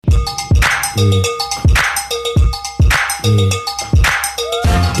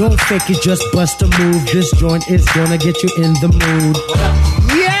Don't fake it, just bust a move. This joint is gonna get you in the mood.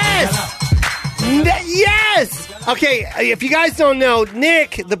 Yes! Okay, if you guys don't know,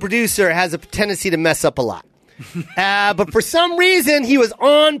 Nick, the producer, has a tendency to mess up a lot. But for some reason, he was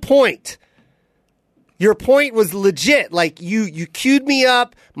on point. Your point was legit. Like, you queued me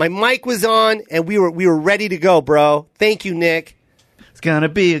up, my mic was on, and we were ready to go, bro. Thank you, Nick. It's gonna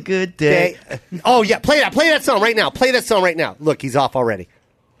be a good day. Oh, yeah, play that song right now. Play that song right now. Look, he's off already.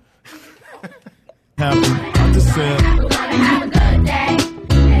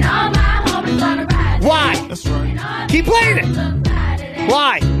 Why? That's right. Keep playing it.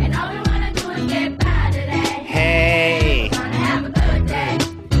 Why? Hey.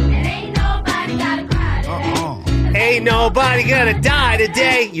 Ain't nobody gonna die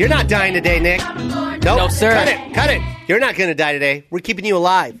today. You're not dying today, Nick. Nope. No, sir. Cut it. You're not gonna die today. We're keeping you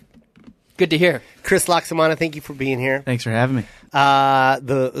alive. Good to hear. Chris Loxamana, thank you for being here. Thanks for having me.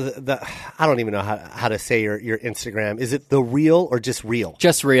 The I don't even know how to say your Instagram. Is it The Real or just Real?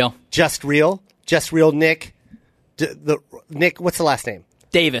 Just real. Just Real? Just Real Nick? Nick, what's the last name?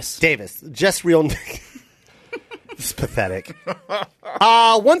 Davis. Just Real Nick. It's pathetic.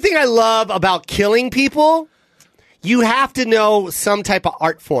 One thing I love about killing people, you have to know some type of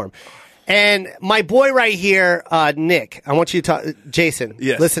art form. And my boy right here, Nick, I want you to talk. Jason,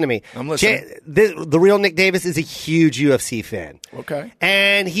 yes. Listen to me. I'm listening. The real Nick Davis is a huge UFC fan. Okay.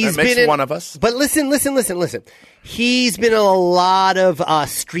 And he's that makes been in, one of us. But listen. He's been in a lot of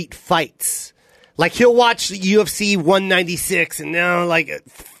street fights. Like, he'll watch the UFC 196, and now, like,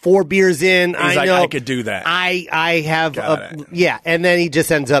 4 beers in, He's like, I could do that. I have, Got it. yeah, and then he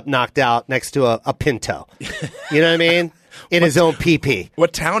just ends up knocked out next to a Pinto. You know what I mean? In his own PP.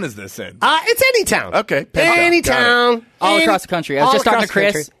 What town is this in? It's any town. Okay, Pinto. Any Got town. All across the country. I was all just talking to across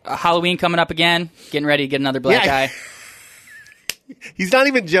the Chris. country. Halloween coming up again. Getting ready to get another black guy. He's not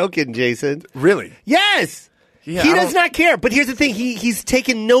even joking, Jason. Really? Yes. Yeah, He does not care. But here's the thing. He's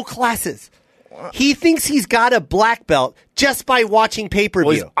taken no classes. He thinks he's got a black belt just by watching pay-per-view.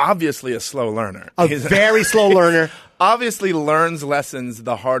 Well, he's obviously a slow learner. He's a very slow learner. Obviously learns lessons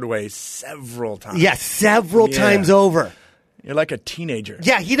the hard way several times. Yes, several times over. You're like a teenager.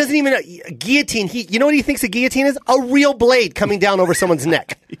 Yeah, he doesn't even guillotine. You know what he thinks a guillotine is? A real blade coming down over someone's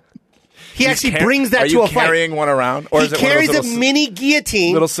neck. He actually brings that to a fight. Are you carrying one around? Or He is it carries one of those a mini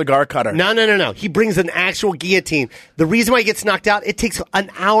guillotine. little cigar cutter? No. He brings an actual guillotine. The reason why he gets knocked out, it takes an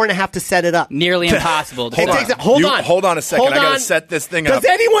hour and a half to set it up. Nearly impossible. Hold on. Hold on a second. I got to set this thing up. Does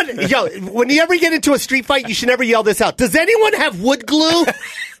anyone, when you ever get into a street fight, you should never yell this out. Does anyone have wood glue?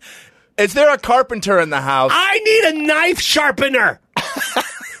 Is there a carpenter in the house? I need a knife sharpener.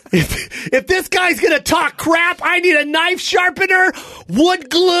 If this guy's going to talk crap, I need a knife sharpener, wood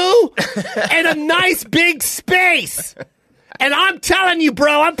glue, and a nice big space. And I'm telling you,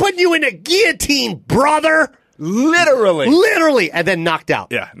 bro, I'm putting you in a guillotine, brother. Literally. And then knocked out.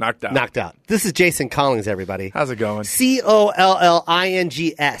 Yeah, knocked out. This is Jason Collings, everybody. How's it going? Collings.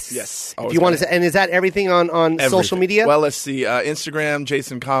 Yes. If you want to, and is that everything on social media? Well, let's see. Instagram,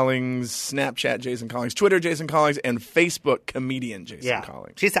 Jason Collings. Snapchat, Jason Collings. Twitter, Jason Collings. And Facebook, comedian Jason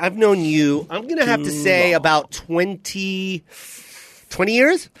Collings. Jason, I've known you, I'm going to have to say about 20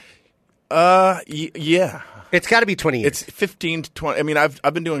 years? Yeah. It's got to be 20 years. It's 15 to 20. I mean, I've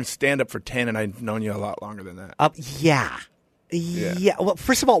been doing stand-up for 10, and I've known you a lot longer than that. Yeah. Well,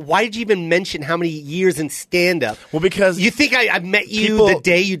 first of all, why did you even mention how many years in stand-up? Well, because you think I met you the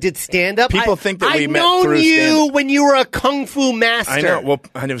day you did stand-up? People think that we met through I've known you stand-up. when you were a kung fu master. I know. Well,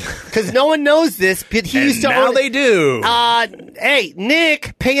 I know. Because no one knows this, but he used to now own. They do. Hey,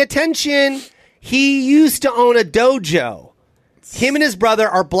 Nick, pay attention. He used to own a dojo. Him and his brother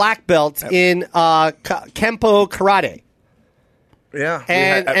are black belts in Kempo Karate. Yeah.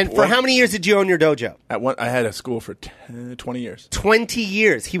 And for how many years did you own your dojo? I had a school for 20 years. 20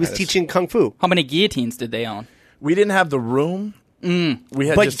 years. He was teaching kung fu. How many guillotines did they own? We didn't have the room. We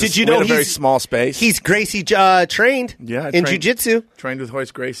had But just did you we know had a very small space. He's Gracie trained in jiu-jitsu. Trained with Royce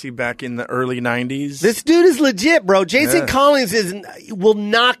Gracie back in the early 90s. This dude is legit, bro. Jason Collins will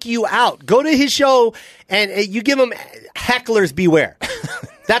knock you out. Go to his show and you give him hecklers beware.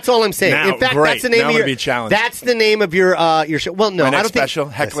 That's all I'm saying. Now, in fact, great. that's the name Now of I'm your gonna be challenged. That's the name of your show. Well, no, My I next don't think special,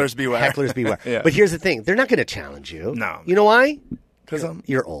 Hecklers Beware. Hecklers beware. Yeah. But here's the thing: they're not going to challenge you. No. You know why? Because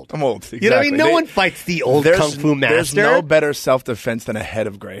you're old. I'm old. Exactly. You know what I mean? No one fights the old kung fu master. There's no better self-defense than a head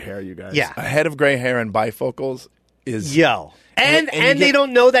of gray hair, you guys. Yeah. A head of gray hair and bifocals is... And you they get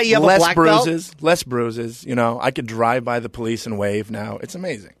don't know that you have a black belt? Less bruises. You know, I could drive by the police and wave now. It's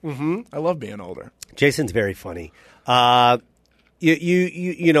amazing. Mm-hmm. I love being older. Jason's very funny.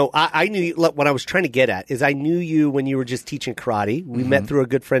 You know, I knew you, what I was trying to get at is I knew you when you were just teaching karate. We met through a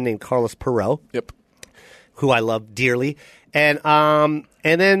good friend named Carlos Perot. Yep. Who I love dearly. And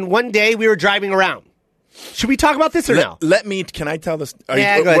then one day we were driving around. Should we talk about this or no? Can I tell this? Go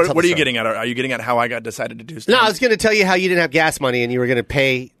ahead, tell what the are you story. getting at? Are you getting at how I got decided to do stuff? No, I was going to tell you how you didn't have gas money and you were going to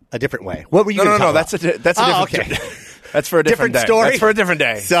pay a different way. What were you going to talk about? That's a different okay. That's for a different day. story? That's for a different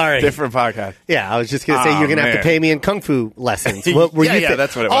day. Sorry. Different podcast. Yeah, I was just going to say you're going to have to pay me in kung fu lessons. What were you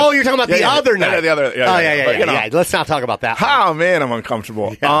that's what it was. Oh, you're talking about the other night. The other. Yeah. Let's not talk about that. Oh, man, I'm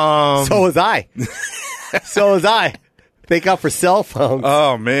uncomfortable. Yeah. So was I. Thank God for cell phones.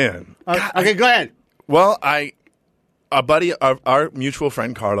 Oh, man. Okay, go ahead. Well, a buddy, our mutual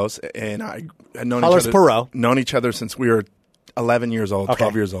friend Carlos, and I had known Carlos Perot. known each other since we were 11 years old,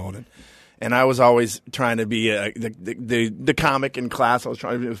 12 years old, and I was always trying to be the comic in class. I was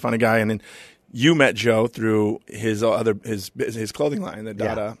trying to be a funny guy, and then you met Joe through his clothing line, the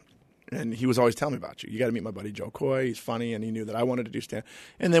Dada. And he was always telling me about you. You got to meet my buddy Joe Koy. He's funny, and he knew that I wanted to do stand.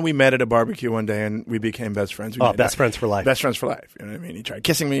 And then we met at a barbecue one day, and we became best friends. Best friends for life. Best friends for life. You know what I mean? He tried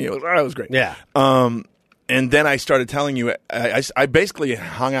kissing me. It was great. Yeah. And then I started telling you. I basically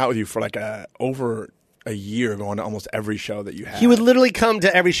hung out with you for like over a year, going to almost every show that you had. He would literally come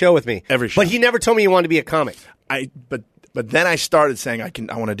to every show with me. Every show. But he never told me he wanted to be a comic. But then I started saying I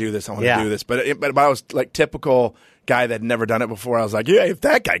want to do this. I want to do this. But I was like typical guy that had never done it before. I was like, yeah, if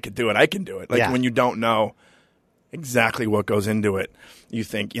that guy could do it, I can do it. Like when you don't know exactly what goes into it, you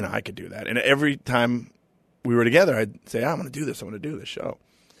think, I could do that. And every time we were together, I'd say, I'm going to do this. I'm going to do this show.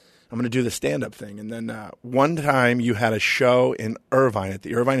 I'm going to do the stand-up thing. And then one time you had a show in Irvine at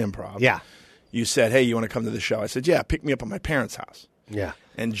the Irvine Improv. Yeah. You said, hey, you want to come to the show? I said, yeah, pick me up at my parents' house. Yeah.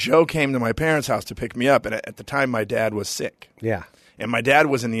 And Joe came to my parents' house to pick me up. And at the time, my dad was sick. Yeah. And my dad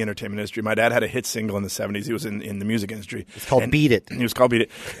was in the entertainment industry. My dad had a hit single in the 70s. He was in the music industry. It's called Beat It. He was called Beat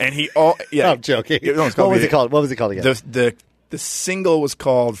It. And I'm joking. What was it called again? The single was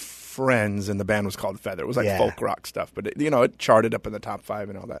called Friends, and the band was called Feather. It was like folk rock stuff. But, it charted up in the top 5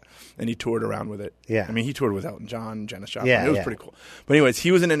 and all that. And he toured around with it. Yeah. I mean, he toured with Elton John, Janis Joplin. Yeah, it was pretty cool. But anyways,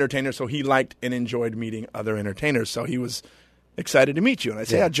 he was an entertainer, so he liked and enjoyed meeting other entertainers. So he was excited to meet you. And I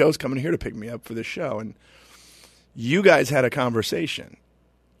said, Joe's coming here to pick me up for this show. And you guys had a conversation.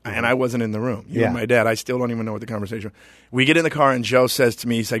 And I wasn't in the room. You and my dad. I still don't even know what the conversation was. We get in the car, and Joe says to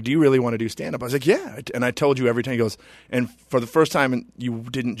me, he's like, do you really want to do stand-up? I was like, yeah. And I told you every time. He goes, and for the first time, you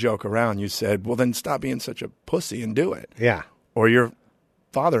didn't joke around. You said, well, then stop being such a pussy and do it. Yeah. Or your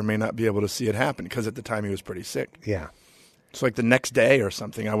father may not be able to see it happen, because at the time he was pretty sick. Yeah. So like the next day or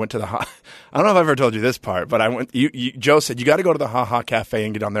something, I went to I don't know if I've ever told you this part, but I went. Joe said, you got to go to the Ha Ha Cafe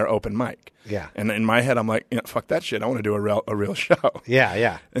and get on their open mic. Yeah. And in my head, I'm like, fuck that shit. I want to do a real show. Yeah,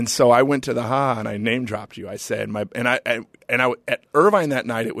 yeah. And so I went to the Ha and I name dropped you. I said at Irvine that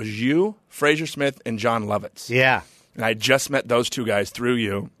night, it was you, Fraser Smith, and John Lovitz. Yeah. And I just met those two guys through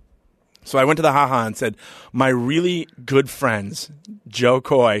you. So I went to the Ha Ha and said, my really good friends, Joe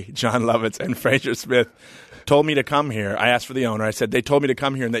Koy, John Lovitz, and Fraser Smith, told me to come here. I asked for the owner. I said, they told me to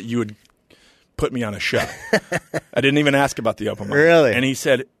come here and that you would put me on a show. I didn't even ask about the open mic. Really? And he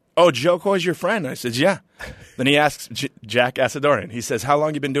said, oh, Joe Koy's your friend? I said, yeah. Then he asks Jack Asadorian. He says, how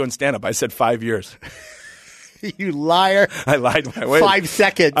long you been doing stand-up? I said, 5 years. You liar. I lied my way. 5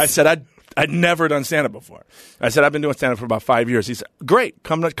 seconds. I said, I'd never done stand-up before. I said, I've been doing stand-up for about 5 years. He said, great.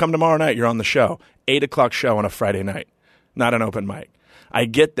 Come tomorrow night. You're on the show. 8 o'clock show on a Friday night. Not an open mic. I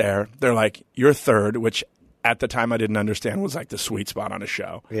get there. They're like, you're third, which at the time I didn't understand was like the sweet spot on a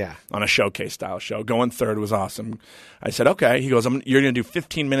show. Yeah. On a showcase style show. Going third was awesome. I said, okay. He goes, you're going to do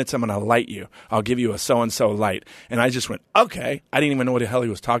 15 minutes. I'm going to light you. I'll give you a so-and-so light. And I just went, okay. I didn't even know what the hell he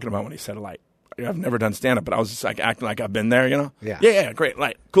was talking about when he said light. I've never done stand-up, but I was just like acting like I've been there, you know? Yeah. Yeah, great.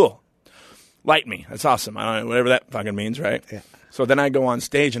 Light. Cool. Light me. That's awesome. I don't know, whatever that fucking means, right? Yeah. So then I go on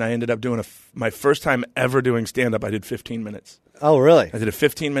stage, and I ended up doing my first time ever doing stand-up. I did 15 minutes. Oh, really? I did a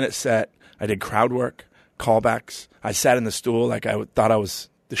 15-minute set. I did crowd work, callbacks. I sat in the stool like I thought I was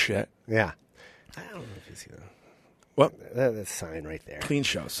the shit. Yeah. I don't know if you see that. What? That sign right there. Clean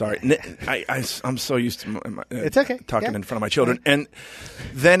show. Sorry. I'm so used to it's okay. talking in front of my children. And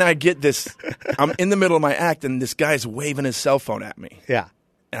then I get this. I'm in the middle of my act, and this guy's waving his cell phone at me. Yeah.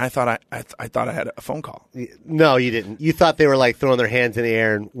 And I thought I had a phone call. No, you didn't. You thought they were like throwing their hands in the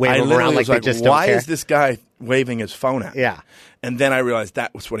air and waving them around like they just don't why care. Is this guy waving his phone at me? Yeah. And then I realized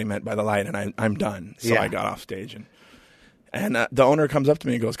that was what he meant by the light, and I'm done. So Yeah. I got off stage, and the owner comes up to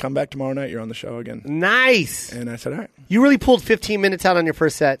me and goes, come back tomorrow night. You're on the show again. Nice. And I said, all right. You really pulled 15 minutes out on your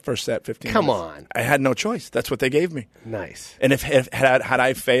first set? First set, 15 Come minutes. on. I had no choice. That's what they gave me. Nice. And if had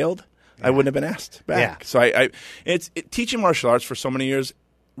I failed, I wouldn't have been asked back. Yeah. So teaching martial arts for so many years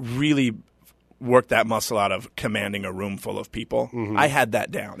really worked that muscle out of commanding a room full of people. Mm-hmm. I had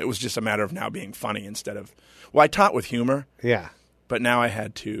that down. It was just a matter of now being funny instead of, well, I taught with humor. Yeah. But now I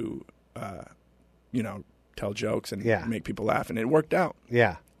had to, tell jokes and make people laugh, and it worked out.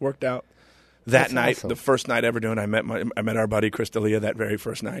 Yeah. Worked out. That That's night, awesome. the first night ever doing, I met our buddy Chris D'Elia that very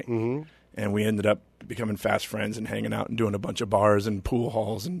first night, and we ended up becoming fast friends and hanging out and doing a bunch of bars and pool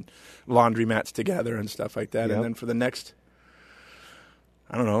halls and laundry mats together and stuff like that. Yep. And then for the next,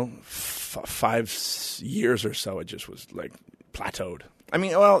 I don't know, 5 years or so, it just was like plateaued. I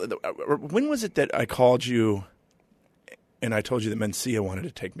mean, well, when was it that I called you and I told you that Mencia wanted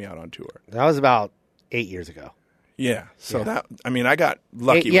to take me out on tour? That was about 8 years ago. Yeah. So I got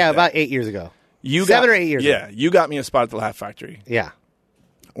lucky with about that. 8 years ago. 7 or 8 years Yeah. ago. You got me a spot at the Laugh Factory. Yeah.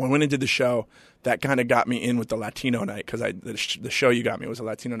 When I went and did the show, that kind of got me in with the Latino night because the show you got me was a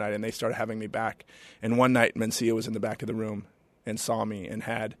Latino night, and they started having me back. And one night, Mencia was in the back of the room and saw me and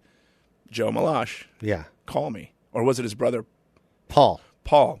had Joe Malash call me. Or was it his brother? Paul.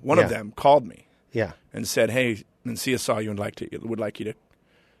 One of them called me Yeah. and said, hey, Mencia saw you and would like you to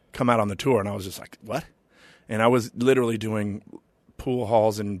come out on the tour. And I was just like, what? And I was literally doing pool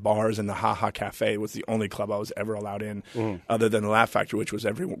halls and bars, and the Ha Ha Cafe was the only club I was ever allowed in other than the Laugh Factory, which was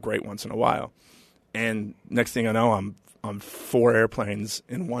every great once in a while. And next thing I know, I'm on 4 airplanes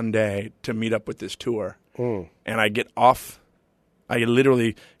in one day to meet up with this tour. And I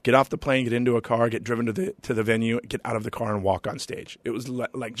literally get off the plane, get into a car, get driven to the venue, get out of the car and walk on stage. It was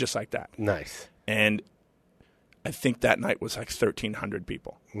like just like that. Nice. And I think that night was like 1,300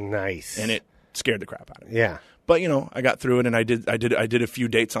 people. Nice. And it scared the crap out of me. Yeah. But I got through it, and I did a few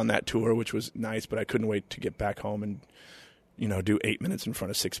dates on that tour, which was nice. But I couldn't wait to get back home and do 8 minutes in front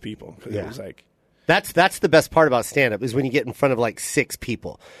of 6 people because it was like that's the best part about stand up is when you get in front of like 6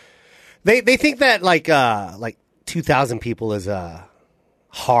 people. They think that like 2,000 people is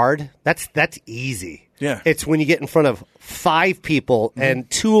hard. That's easy. Yeah. It's when you get in front of 5 people and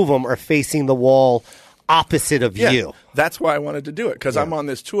 2 of them are facing the wall opposite of you. That's why I wanted to do it because I'm on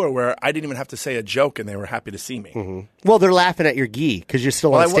this tour where I didn't even have to say a joke, and they were happy to see me. Well, they're laughing at your gi because you're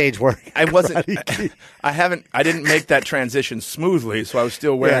still on stage working. I wasn't. I didn't make that transition smoothly, so I was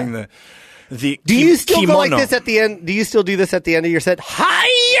still wearing the. Do you still kimono. go like this at the end? Do you still do this at the end of your set?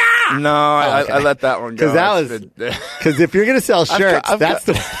 Hiya! No, I let that one go. Because if you're going to sell shirts, that's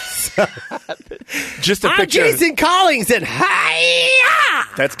the just a I'm picture. I'm Jason Collings and hiya!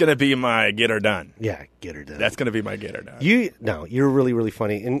 That's going to be my get her done. Yeah, get her done. That's going to be my get her done. You're really, really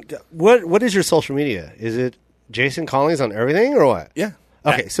funny. And what is your social media? Is it Jason Collings on everything or what? Yeah.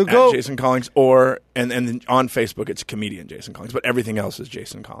 Okay, so go at Jason Collings and then on Facebook it's comedian Jason Collings, but everything else is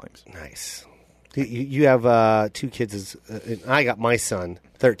Jason Collings. Nice. You have 2 kids. I got my son,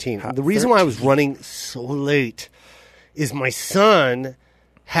 13. The reason why I was running so late is my son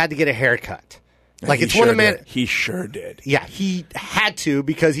had to get a haircut. Like it's one of man. He sure did. Yeah, he had to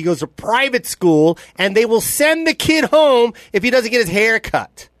because he goes to private school and they will send the kid home if he doesn't get his hair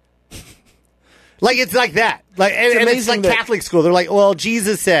cut. Like it's like that. Like and it's like Catholic school. They're like, well,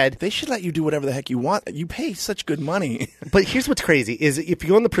 Jesus said they should let you do whatever the heck you want. You pay such good money. But here's what's crazy is if you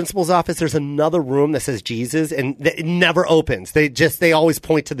go in the principal's office, there's another room that says Jesus, and it never opens. They always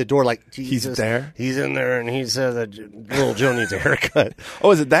point to the door like Jesus. He's there. He's in there, and he said that little Joe needs a haircut.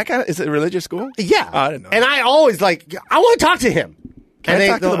 Oh, is it that kind of? Is it a religious school? Yeah, I didn't know. And I always I want to talk to him. Can I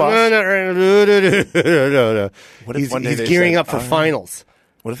talk to the boss? No. What if one day he's gearing up for finals?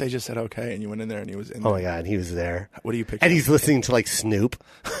 What if they just said okay and you went in there and he was in there? Oh my God, he was there. What do you picture? And he's listening to like Snoop.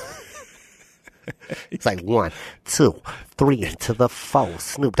 It's like 1, 2, 3 to the 4.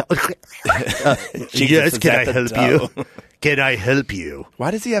 Snoop. Yes, can I help you? Can I help you? Why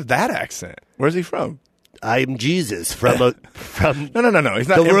does he have that accent? Where's he from? I'm Jesus from No. He's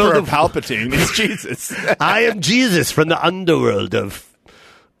not the world of Palpatine. He's Jesus. I am Jesus from the underworld of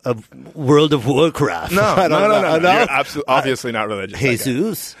World of Warcraft. No. You're obviously not religious.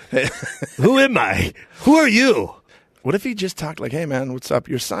 Jesus. Who am I? Who are you? What if he just talked like, hey, man, what's up?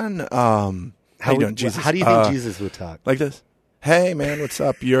 Your son, how you doing, Jesus? How do you think Jesus would talk? Like this. Hey, man, what's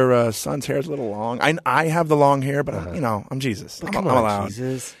up? Your son's hair is a little long. I have the long hair, but, I'm Jesus. But I'm allowed.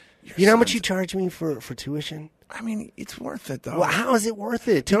 Jesus. You know how much you charge me for tuition? I mean, it's worth it, though. Well, how is it worth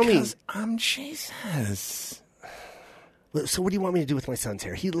it? Tell me. Because I'm Jesus. So what do you want me to do with my son's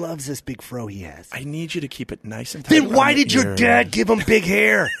hair? He loves this big fro he has. I need you to keep it nice and tight. Then why did your dad give him big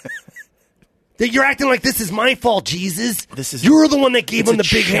hair? You're acting like this is my fault, Jesus. You're the one that gave him the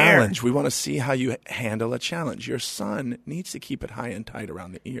big challenge. hair. We want to see how you handle a challenge. Your son needs to keep it high and tight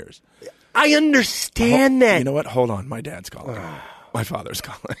around the ears. I understand that. You know what? Hold on. My dad's calling. My father's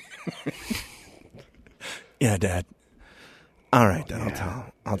calling. Yeah, Dad. All right, Dad.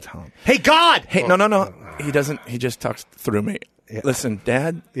 I'll tell him. Hey, God! Hey, no. He doesn't. He just talks through me. Yeah. Listen,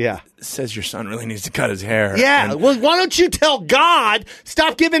 Dad. Yeah. Says your son really needs to cut his hair. Yeah. And Well, why don't you tell God,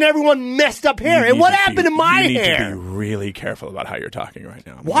 stop giving everyone messed up hair? you And what need to happened to my you need hair? to be really careful about how you're talking right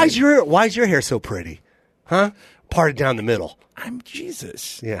now. Why's your hair so pretty? Huh? Parted down the middle. I'm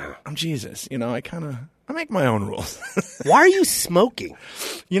Jesus. Yeah. I'm Jesus. You know, I make my own rules. Why are you smoking?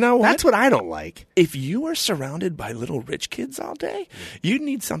 You know what? That's what I don't like. If you are surrounded by little rich kids all day, you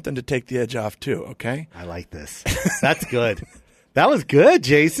need something to take the edge off too, okay? I like this. That's good. That was good,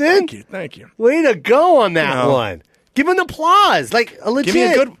 Jason. Thank you. Way to go on that You know. one. Give him an applause. Like a legit. Give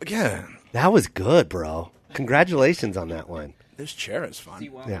me a good, yeah. That was good, bro. Congratulations on that one. This chair is fun.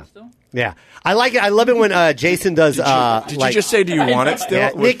 Yeah. Yeah. I like it. I love it when Jason does Did you just say, do you want it still?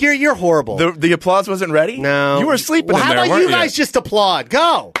 Yeah, Nick, you're horrible. The applause wasn't ready? No. You were sleeping well, in there, how about weren't you guys just applaud?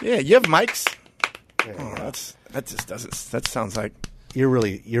 Go. Yeah, you have mics. Oh, that just doesn't. That sounds like. You're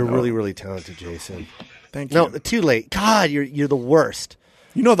really talented, Jason. Thank you. No, too late. God, you're the worst.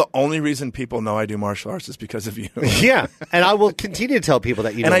 You know, the only reason people know I do martial arts is because of you. Yeah, and I will continue to tell people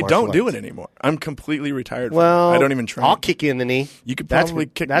that you. And know I don't martial do arts. it anymore. I'm completely retired. Well, from it. I don't even train. I'll kick you in the knee. You could That's probably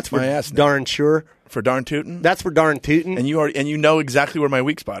for, kick that's my for ass now. darn sure. For darn tootin'. That's for darn tootin'. And you know exactly where my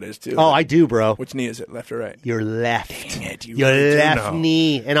weak spot is too. Oh, I do, bro. Which knee is it? Left or right? Your left. Dang it, you Your really do left know.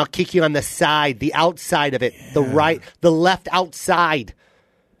 knee, and I'll kick you on the side, the outside of it, the left outside.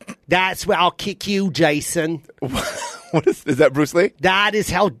 That's where I'll kick you, Jason. What is that? Bruce Lee? That is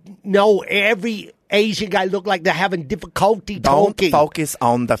how. No, every Asian guy look like they're having difficulty Don't talking. focus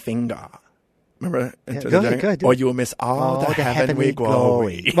on the finger. Remember? Enter the go ahead, Dragon? go ahead, do Or it. you will miss all the heavenly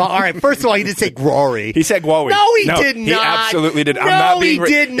glory. glory. Well, all right. First of all, he did say glory. He said glory. No, he did not. He absolutely did. No, I'm not being he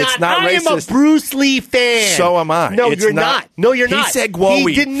did not. It's not I am a racist. Bruce Lee fan. So am I. No, It's you're not. No, you're not. He said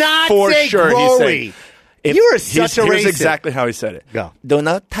glory. He did not For say sure, glory. He said, if- You are such a Here's racist. exactly how he said it. Go. Do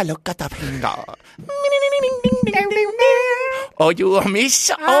not look at the finger. Or you will miss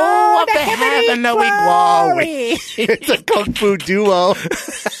all of the heavenly glory. It's a kung fu duo.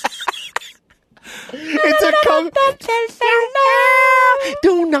 It's a kung fu.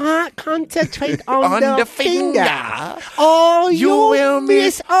 Do not concentrate on the finger. Or You will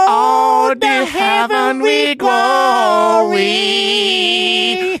miss all the heavenly glory.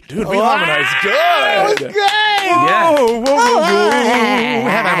 Dude, we harmonized good. Good. Yeah.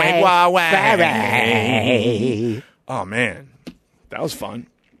 Heavenly Oh, man. That was fun.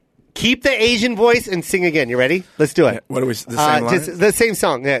 Keep the Asian voice and sing again. You ready? Let's do it. What are we, the same line? Just the same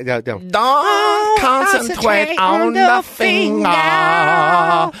song. Yeah, no. Don't concentrate on the finger,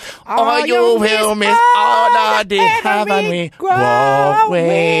 or you will miss all of the heavenly glory.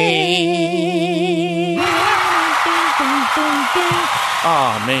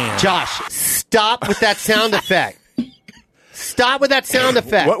 Oh, man. Josh, stop with that sound effect. Stop with that sound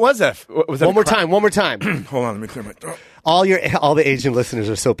effect. What was that? Was that One more time. One more time. Hold on, let me clear my throat. All the Asian listeners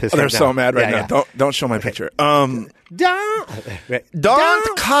are so pissed. They're right now. so mad right Yeah, now. yeah. Don't show my picture. Don't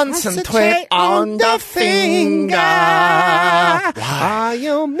concentrate on the finger. Why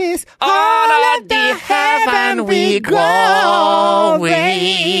you miss All of the heavenly glory.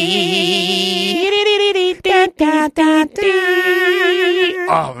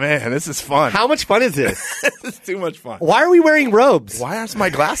 Oh man, this is fun. How much fun is this? This is too much fun. Why are we wearing robes? Why aren't my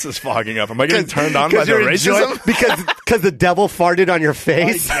glasses fogging up? Am I getting turned on by the you're racism? because the devil farted on your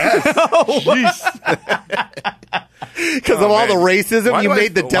face. Because of all the racism, Why you do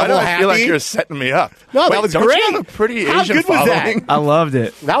made the why devil do I happy. feel like you're setting me up. No, that Wait, was don't great. You have a pretty How Asian good was that? following? I loved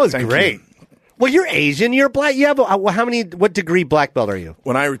it. That was Thank great. you. Well, you're Asian. You're black. You have what degree black belt are you?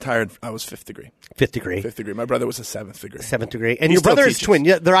 When I retired, I was 5th degree. 5th degree. 5th degree. My brother was a 7th degree. 7th degree. And He your still brother is teaches. twin.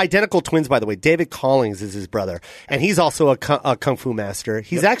 Yeah, they're identical twins, by the way. David Collings is his brother. And he's also a kung fu master.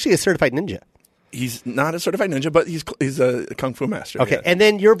 He's actually a certified ninja. He's not a certified ninja, but he's a kung fu master. Okay. yes. And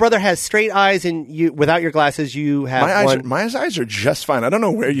then your brother has straight eyes, and you, without your glasses, you have my eyes are just fine. I don't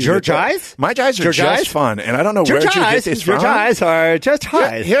know where you George get that. eyes? My eyes are George just eyes? fun, and I don't know George where you eyes. get this from. George eyes are just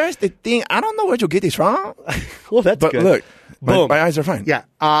eyes. Here's the thing. I don't know where you get this from. Well, that's But good. look, Boom. my eyes are fine. Yeah.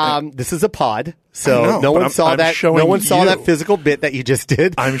 This is a pod, so I know, no but one I'm- saw I'm that. showing No one saw you. that physical bit that you just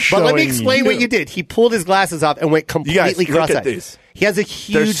did. I'm But let me showing explain what you. you did. He pulled his glasses off and went You guys, completely look at cross-eyed. these. He has a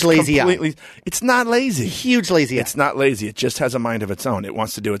huge lazy eye. It's not lazy. Huge lazy eye. It's not lazy. It just has a mind of its own. It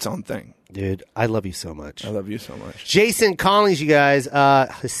wants to do its own thing. Dude, I love you so much. I love you so much. Jason Collings, you guys,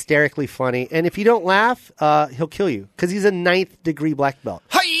 hysterically funny. And if you don't laugh, he'll kill you because he's a 9th degree black belt.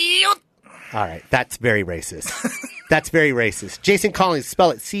 All right. That's very racist. That's very racist. Jason Collings,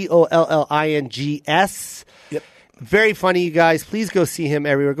 spell it Collings. Yep. Very funny, you guys. Please go see him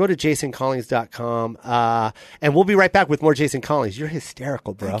everywhere. Go to jasoncollings.com. And we'll be right back with more Jason Collings. You're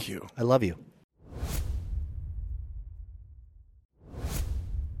hysterical, bro. Thank you. I love you.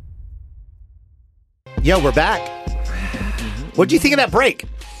 Yo, we're back. What do you think of that break?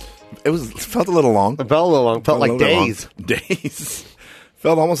 It felt a little long. It felt a little long. Felt like days. Days.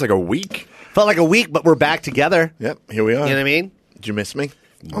 Felt almost like a week. Felt like a week, but we're back together. Yep, here we are. You know what I mean? Did you miss me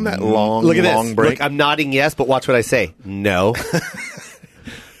on that long, Look at long this. break? Look, I'm nodding yes, but watch what I say. No.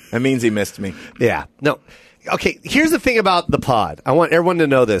 That means he missed me. Yeah. No. Okay, here's the thing about the pod. I want everyone to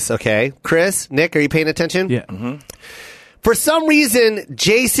know this, okay? Chris, Nick, are you paying attention? Yeah. Mm-hmm. For some reason,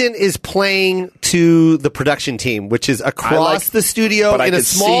 Jason is playing to the production team, which is across the studio but I in a could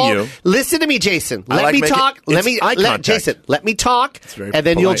small. see you. Listen to me, Jason. Let like me talk. Let me eye contact. Jason. Let me talk, very and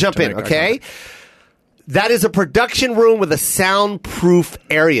then you'll polite jump to in. make eye Okay. contact. That is a production room with a soundproof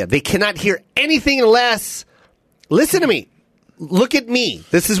area. They cannot hear anything unless. Listen to me. Look at me.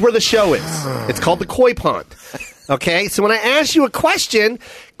 This is where the show is. It's called the Koy Pond. Okay? So when I ask you a question,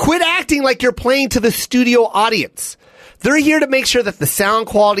 quit acting like you're playing to the studio audience. They're here to make sure that the sound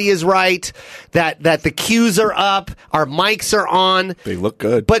quality is right, that the cues are up, our mics are on. They look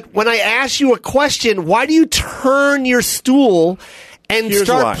good. But when I ask you a question, why do you turn your stool and Here's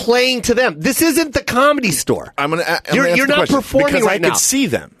start why. playing to them? This isn't the Comedy Store. You're not performing because right I now. could see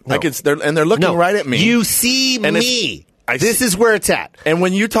them. No. They're looking right at me. You see And me. This is where it's at. And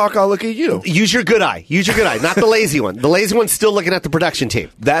when you talk, I'll look at you. Use your good eye. Use your good eye, not the lazy one. The lazy one's still looking at the production team.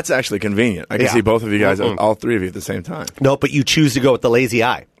 That's actually convenient. I can Yeah. see both of you guys, Mm-mm. all three of you at the same time. No, but you choose to go with the lazy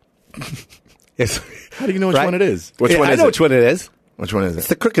eye. How do you know which Right? one it is? Which one I is know it? which one it is. Which one is It's it?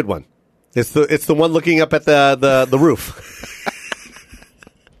 the crooked one. It's the one looking up at the roof.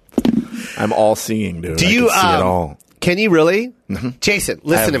 I'm all seeing, dude. Do I you can see it all. Can you really? Jason,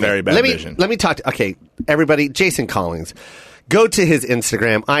 listen have to me. very bad vision. Let me talk to everybody, Jason Collings. Go to his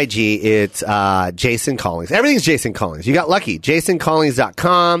Instagram, IG, it's Jason Collings. Everything's Jason Collings. You got lucky.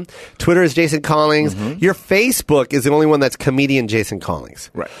 JasonCollings.com. Twitter is Jason Collings. Your Facebook is the only one that's comedian Jason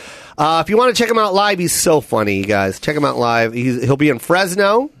Collings. Right. If you want to check him out live, he's so funny, you guys. Check him out live. He'll be in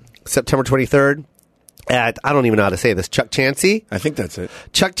Fresno, September 23rd. At, I don't even know how to say this, Chuck Chansey. I think that's it.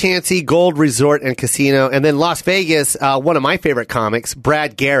 Chuck Chansey, Gold Resort and Casino. And then Las Vegas, one of my favorite comics,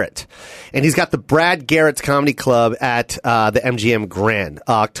 Brad Garrett. And he's got the Brad Garrett's Comedy Club at the MGM Grand,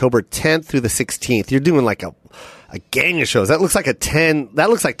 October 10th through the 16th. You're doing like a gang of shows. That looks like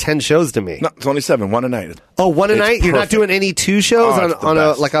 10 shows to me. No, it's only 7. One a night. Oh, one a It's night? You're not perfect. doing any two shows Oh,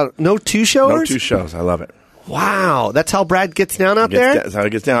 it's the best. no two showers? No 2 shows. I love it. Wow. That's how Brad gets down out there? That's how it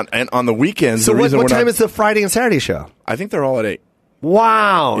gets down. And on the weekends, So the reason what we're time not, is the Friday and Saturday show? I think they're all at 8.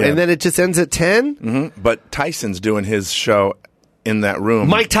 Wow. Yeah. And then it just ends at 10? Mm-hmm. But Tyson's doing his show in that room.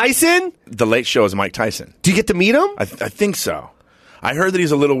 Mike Tyson? The late show is Mike Tyson. Do you get to meet him? I think so. I heard that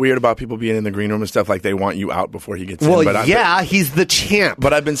he's a little weird about people being in the green room and stuff, like they want you out before he gets Well, in. But yeah, he's the champ.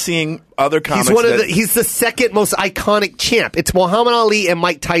 But I've been seeing other comics. He's the second most iconic champ. It's Muhammad Ali and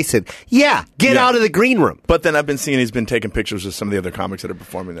Mike Tyson. Yeah, get Yeah. out of the green room. But then I've been seeing he's been taking pictures of some of the other comics that are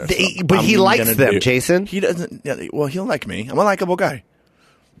performing there. But he likes them, Jason. He doesn't. Yeah, well, he'll like me. I'm a likable guy.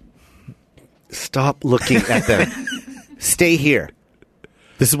 Stop looking at them. Stay here.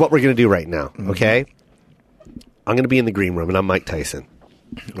 This is what we're going to do right now, okay? I'm going to be in the green room, and I'm Mike Tyson,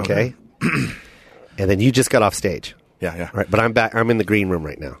 okay? And then you just got off stage. Yeah. All right, but I'm back. I'm in the green room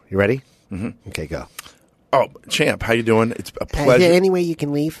right now. You ready? Mm-hmm. Okay, go. Oh, champ, how you doing? It's a Is pleasure. there any way you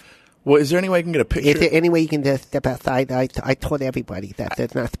can leave? Well, is there any way I can get a picture? Is there any way you can just step outside? I told everybody that they're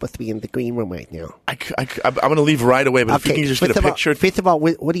not supposed to be in the green room right now. I'm going to leave right away, but if you can just get a picture. First of all,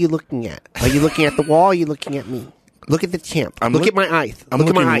 what are you looking at? Are you looking at the wall or are you looking at me? Look at the champ. Look at my eyes. I'm Look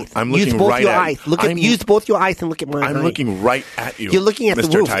at looking- my eyes. I'm Use looking both right your at eyes. you. Use both your eyes and look at my eyes. I'm looking right at you. You're looking at the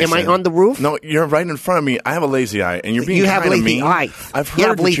Mr. roof. Am I Tyson. on the roof? No, you're right in front of me. I have a lazy eye, and you're being You have kinda lazy mean. eyes. I've You heard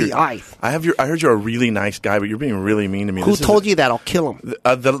have that lazy you're- eyes. I heard you're a really nice guy, but you're being really mean to me. Who told you that? I'll kill him.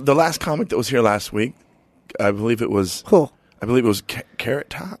 The last comic that was here last week, I believe it was. Who? I believe it was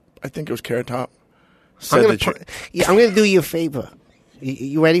Carrot Top. I think it was Carrot Top. I'm Said gonna that I'm going to do you a favor.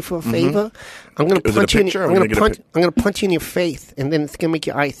 You ready for a favor? I'm going to Is it a punch you. picture or I'm are we going to gonna get a punch. I'm going to punch you in your face, and then it's going to make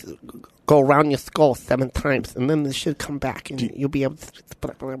your eyes go around your skull 7 times, and then it should come back, and you'll be able to.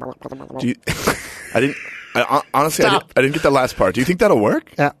 Do you, honestly, I didn't get the last part. Do you think that'll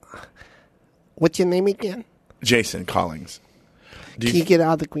work? What's your name again? Jason Collings. Can you get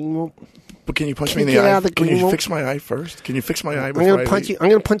out of the green room? But can you punch Can me in you the get eye? out of the Can green you room? fix my eye first? Can you fix my eye I'm before going I to punch leave? you. I'm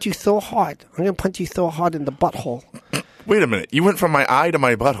going to punch you so hard. I'm going to punch you so hard in the butthole. Wait a minute. You went from my eye to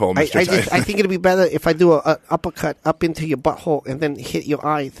my butthole, Mr. Tyson. I think it'd be better if I do a uppercut up into your butthole and then hit your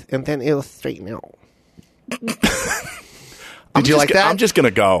eyes, and then it'll straighten out. Did you like that? I'm just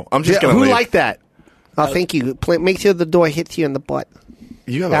gonna go. I'm just gonna Who leave. liked that? Oh, thank you. Make sure the door hits you in the butt.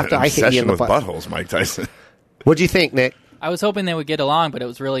 You have After an I hit you in obsession the with butt. buttholes, Mike Tyson. What'd you think, Nick? I was hoping they would get along, but it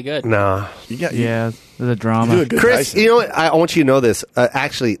was really good. No. Yeah, there's a drama. You do a good Chris, Tyson. you know what? I want you to know this.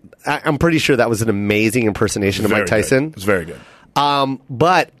 Actually, I'm pretty sure that was an amazing impersonation of Very Mike Tyson. Good. It's very good.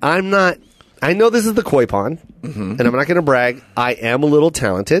 But I'm not. I know this is the Koy Pond, and I'm not going to brag. I am a little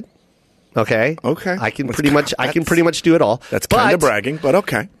talented. Okay. Okay. I can That's pretty much. I can pretty much do it all. That's kind of bragging, but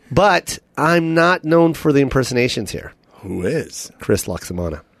okay. But I'm not known for the impersonations here. Who is? Chris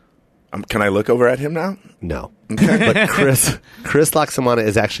Loxamana. Can I look over at him now? No. But Chris Loxamana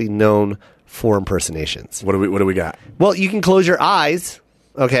is actually known for impersonations. What do we got? Well, you can close your eyes,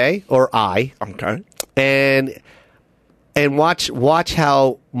 okay, or eye, Okay. and watch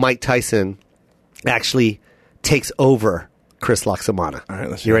how Mike Tyson actually takes over Chris Loxamana. All right,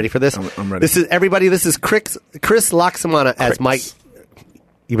 let's you hear ready it. for this? I'm ready. This is everybody. This is Chris Loxamana as Mike.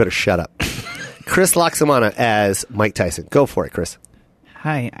 You better shut up. Chris Loxamana as Mike Tyson. Go for it, Chris.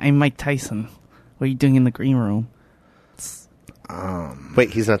 Hi, I'm Mike Tyson. What are you doing in the green room? Wait,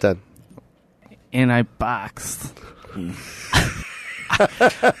 he's not done. And I boxed.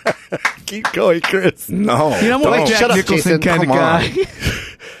 Keep going, Chris. No. You know, I'm Don't. like Jack Shut up, Nicholson Jason. kind of Come on. guy.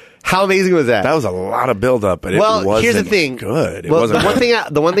 How amazing was that? That was a lot of buildup, but Well, it wasn't here's the thing. good. It Well, wasn't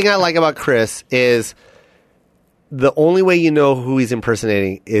the one thing I like about Chris is the only way you know who he's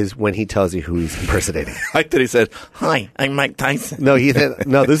impersonating is when he tells you who he's impersonating. I like that he said, "Hi, I'm Mike Tyson." No, he said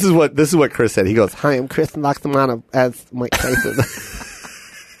no. This is what Chris said. He goes, "Hi, I'm Chris Loxamana as Mike Tyson."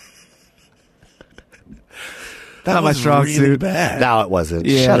 That Not my was strong really suit. bad. No, it wasn't.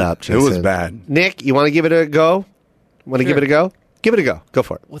 Yeah. Shut up, Jason. It was bad. Nick, you want to give it a go? Want to give it a go? Give it a go. Go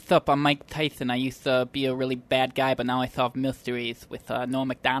for it. What's up? I'm Mike Tyson. I used to be a really bad guy, but now I solve mysteries with Noah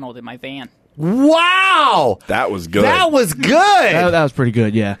McDonald in my van. Wow, That was good. that was good. That was pretty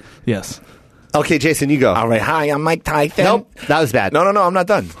good, yeah. Yes. Okay, Jason, you go. All right. Hi, I'm Mike Tyson. Nope, that was bad. No, I'm not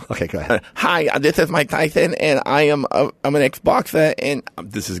done. Okay, go ahead. Hi, this is Mike Tyson, and I'm an ex-boxer, and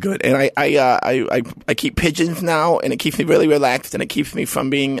this is good. And I keep pigeons now, and it keeps me really relaxed, and it keeps me from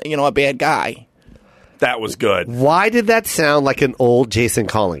being, a bad guy. That was good. Why did that sound like an old Jason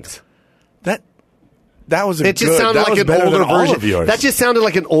Collings? That was It just good. sounded That like was an better older than all version. of yours. That just sounded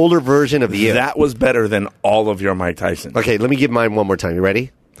like an older version of you. That was better than all of your Mike Tyson. Okay, let me give mine one more time. You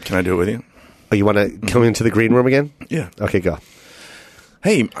ready? Can I do it with you? Oh, you want to come into the green room again? Yeah. Okay, go.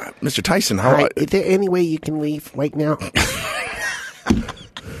 Hey, Mr. Tyson, how? All right, is there any way you can leave right now?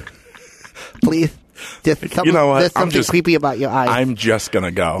 Please. There's something, know what? There's I'm something just- creepy about your eyes. I'm just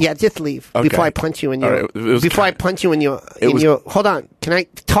gonna go. Yeah, just leave Okay. before I punch you in your. All right, it was before I ki- punch you in your. it In was- your. Hold on. Can I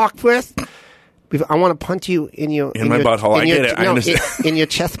talk first? I want to punch you in your. In my your, butthole. I your, get it. I no, understand. in your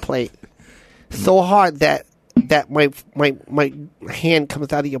chest plate, so hard that my hand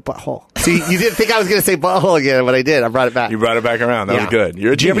comes out of your butthole. See, you didn't think I was going to say butthole again, but I did. I brought it back. You brought it back around. That Yeah. was good.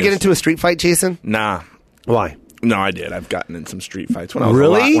 You're a Did you ever get genius. into a street fight, Jason? Nah. Why? No, I did. I've gotten in some street fights when I was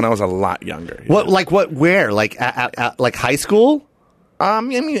Really? when I was a lot younger. What? Like what? Where? Like at like high school? I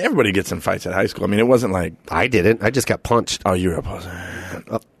mean, everybody gets in fights at high school. I mean, it wasn't like, I didn't. I just got punched. oh, you're a pussy.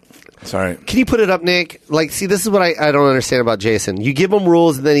 Sorry. Can you put it up, Nick? Like, see, this is what I don't understand about Jason. You give him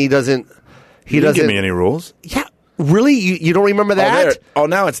rules, and then he doesn't. He You didn't doesn't give me any rules. Yeah, really? You don't remember Oh, that? there. Oh,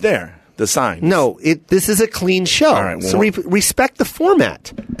 now it's there. The sign. No, this is a clean show. All right, well, so respect the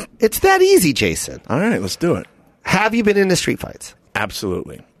format. It's that easy, Jason. All right, let's do it. Have you been into street fights?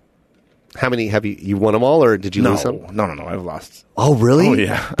 Absolutely. How many have you? You won them all, or did you lose some? No. I've lost. Oh, really? Oh,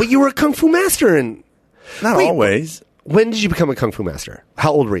 yeah. But you were a kung fu master, and Not Wait. always. when did you become a kung fu master?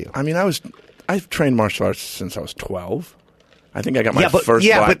 How old were you? I mean, I've trained martial arts since I was 12. I think I got my first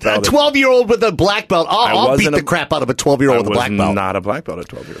yeah, black but a belt. 12-year-old with a black belt. I'll beat wasn't the a- crap out of a 12-year-old with a black I belt. was not a black belt at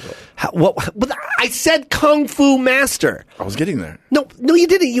 12 years old. But I said kung fu master. I was getting there. No, you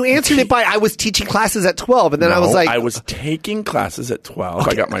didn't. You answered it by I was teaching classes at 12, and then I was No, like, I was taking classes at 12.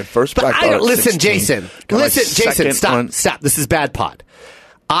 I got my first But black I belt don't, at listen, 16. Jason. Got my Listen, Jason. second Stop. one- Stop. This is bad pod.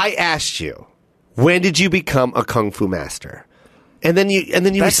 I asked you, when did you become a kung fu master? And then you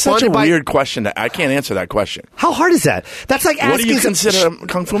That's such responded a by weird question. I can't answer that question. How hard is that? That's like asking. What do you consider a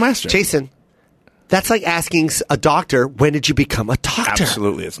kung fu master? Jason? That's like asking a doctor, when did you become a doctor?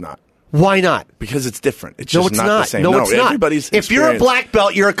 Absolutely, it's not. Why not? Because it's different. It's No, just it's not not. the same. No, it's not. Everybody's If you're a experience- black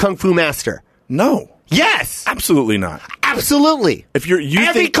belt, you're a kung fu master. No. Yes, Absolutely not. absolutely. If you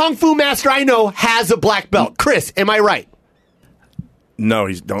Every think kung fu master I know has a black belt. Chris, am I right? no,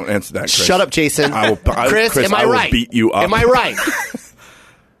 don't answer that. Chris. Shut up, Jason. Chris, am I will right? Beat you up. Am I right?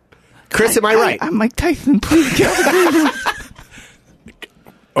 Chris, am I right? I'm Mike Tyson. Please get out of the green room.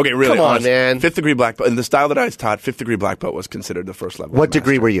 Okay, really. Come on, honest, man. 5th degree black belt. And the style that I was taught, 5th degree black belt was considered the first level. What of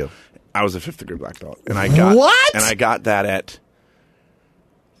degree master. were you? I was a 5th degree black belt. And I got What? And I got that at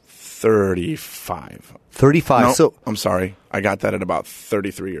 35. 35. No, So I'm sorry. I got that at about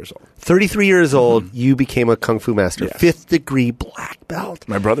 33 years old. 33 years old, you became a kung fu master. Yes. 5th degree black belt.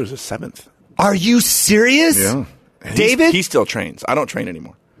 My brother's a 7th. Are you serious? Yeah. And David? He still trains. I don't train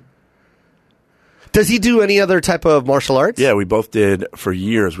anymore. Does he do any other type of martial arts? Yeah, we both did, for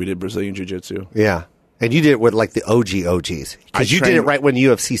years, we did Brazilian Jiu-Jitsu. Yeah. And you did it with like the OGs. I Because you did it trained- right when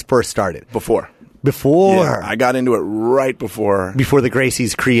UFC first started. Before. Before. Yeah, I got into it right before. Before the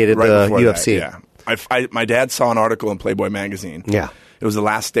Gracies created Right the before UFC. That, yeah. My dad saw an article in Playboy magazine. Yeah. It was the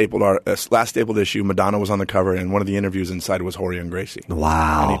last stapled issue. Madonna was on the cover, and one of the interviews inside was Horion Gracie.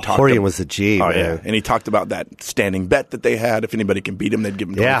 Wow. And he talked Horion ab- was the G, Oh, man. yeah. And he talked about that standing bet that they had. If anybody can beat him, they'd give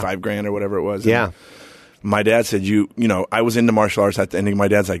him Yeah. $25,000 or whatever it was. Yeah. And my dad said, you know, I was into martial arts at the end. My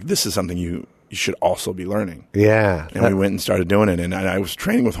dad's like, this is something you should also be learning. Yeah. And we went and started doing it. And I was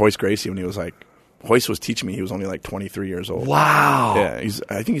training with Hoist Gracie when he was like, Hoist was teaching me. He was only like 23 years old. Wow. Yeah.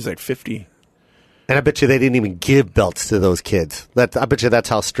 I think he's like 50. And I bet you they didn't even give belts to those kids. I bet you that's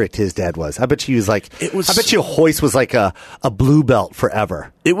how strict his dad was. I bet you he was like. It was- I bet you Hoist was like a blue belt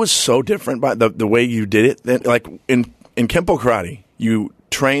forever. It was so different by the way you did it. Then, like in Kempo karate, you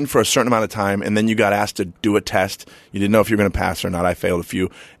trained for a certain amount of time, and then you got asked to do a test. You didn't know if you were going to pass or not. I failed a few,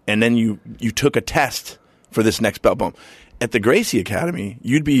 and then you took a test for this next belt bump. At the Gracie Academy,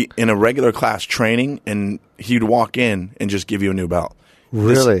 you'd be in a regular class training, and he'd walk in and just give you a new belt.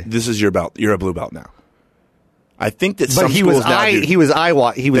 Really? This is your belt. You're a blue belt now. I think that But some he was schools now do. he was They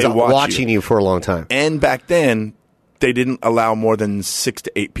watch watching you for a long time. And back then, they didn't allow more than 6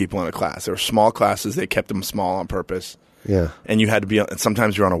 to 8 people in a class. There were small classes. They kept them small on purpose. Yeah. And you had to be,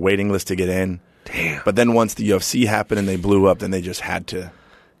 sometimes you're on a waiting list to get in. Damn. But then once the UFC happened and they blew up, then they just had to.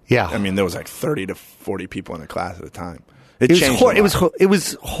 Yeah. I mean, there was like 30 to 40 people in a class at a time. it was changed a lot. it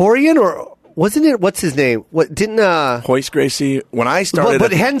was Horion, or wasn't it? What's his name? What didn't Hoist Gracie, when I started.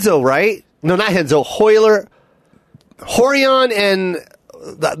 But Henzo, right? No, not Henzo. Horion, and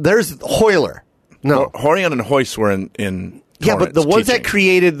there's Hoyler. No. Horion and Hoist were in Yeah, but the Torrance ones that teaching.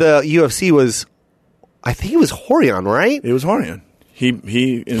 created the UFC was, I think it was Horion, right? It was Horion. He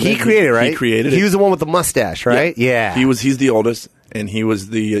created, right? He created it. He was the one with the mustache, right? Yeah. He's the oldest, and he was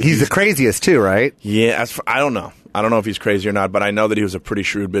the. He's the craziest too, right? Yeah, I don't know. I don't know if he's crazy or not, but I know that he was a pretty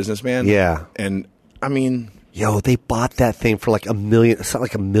shrewd businessman. Yeah. And I mean, Yo, they bought that thing for like $1 million, something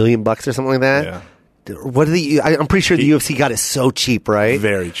like $1 million or something like that. Yeah. What are I'm pretty sure the UFC got it so cheap, right?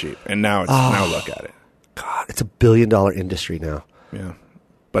 very cheap. And now now look at it. God, it's $1 billion industry now. Yeah.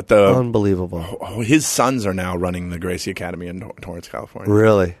 But the Unbelievable. his sons are now running the Gracie Academy in Torrance, California.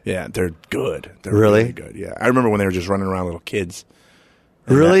 Really? Yeah, they're good. They're Really? good. Yeah. I remember when they were just running around little kids.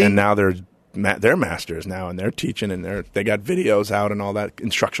 Really? And now they're masters now, and they're teaching, and they got videos out and all that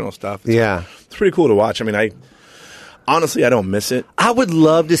instructional stuff. Yeah. It's pretty cool to watch. I mean, honestly, I don't miss it. I would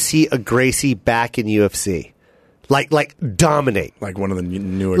love to see a Gracie back in UFC. Like dominate. Like one of the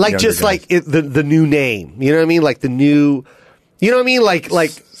newer, Like younger just guys. like the new name. You know what I mean? Like the new, you know what I mean? Like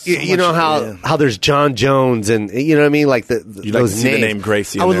you know how there's John Jones and you know what I mean? Like You'd like to those see the names. name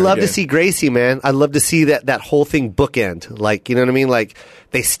Gracie in I would there love to again. see Gracie, man. I'd love to see that whole thing bookend. Like, you know what I mean? Like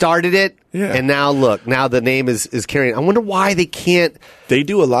they started it Yeah. and now look, now the name is carrying. I wonder why they can't. They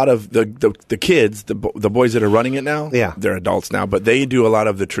do a lot of the kids, the boys that are running it now. Yeah. They're adults now, but they do a lot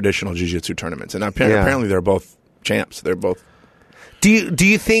of the traditional jiu-jitsu tournaments, and apparently they're both champs. They're both. Do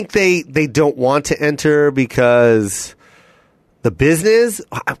you think they don't want to enter because the business?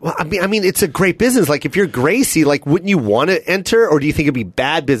 I mean, it's a great business. Like if you're Gracie, like wouldn't you want to enter, or do you think it'd be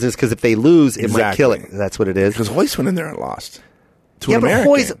bad business because if they lose, it might kill it? That's what it is. Because Hoist went in there and lost to Yeah, an but American.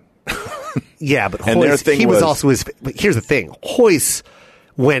 Hoist. Yeah, but And their Hoist, thing he was was- also his. But here's the thing: Hoist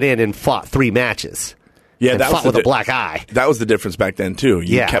went in and fought 3 matches. Yeah, and that fought was with a black eye. That was the difference back then too.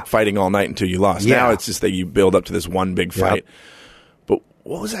 You Yeah. kept fighting all night until you lost. Yeah. Now it's just that you build up to this one big fight. But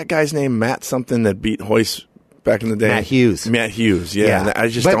what was that guy's name? Matt something that beat Hoist back in the day. Matt Hughes. Matt Hughes. Yeah. And I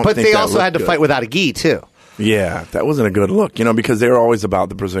just but don't but think they that also looked had to good. fight without a gi too. Yeah, that wasn't a good look, because they were always about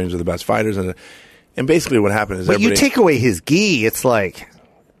the Brazilians are the best fighters, and basically what happened is But you everybody. take away his gi, it's like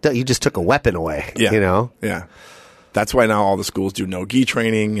you just took a weapon away. Yeah. You know. Yeah. That's why now all the schools do no gi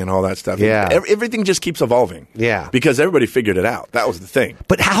training and all that stuff. Yeah. Everything just keeps evolving. Yeah. Because everybody figured it out. That was the thing.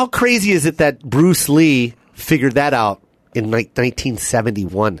 But how crazy is it that Bruce Lee figured that out in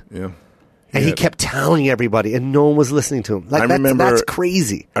 1971? Yeah. And he kept telling everybody, and no one was listening to him. Like, that's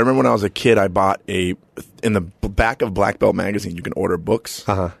crazy. I remember when I was a kid, I bought in the back of Black Belt magazine, you can order books,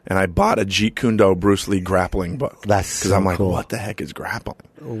 and I bought a Jeet Kune Do Bruce Lee grappling book. That's because I'm like, what the heck is grappling?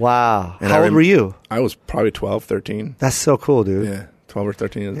 Wow. And How old were you? I was probably 12, 13. That's so cool, dude. Yeah, 12 or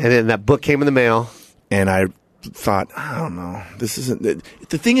 13 years old. And then that book came in the mail. And I thought, I don't know. This isn't.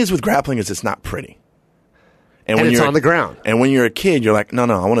 The thing is with grappling is it's not pretty. And when it's on the ground. And when you're a kid, you're like, no,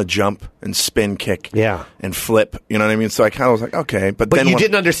 I want to jump and spin kick and flip. You know what I mean? So I kind of was like, okay. But then you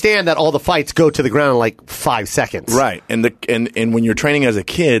didn't understand that all the fights go to the ground in like 5 seconds. Right. And when you're training as a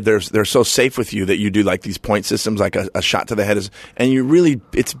kid, they're so safe with you that you do like these point systems, like a shot to the head. And you really,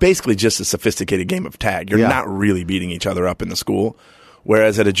 it's basically just a sophisticated game of tag. You're not really beating each other up in the school.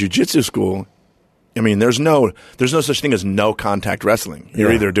 Whereas at a jiu-jitsu school, I mean, there's no such thing as no contact wrestling.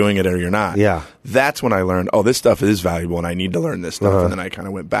 You're either doing it or you're not. Yeah. That's when I learned, this stuff is valuable and I need to learn this stuff. And then I kind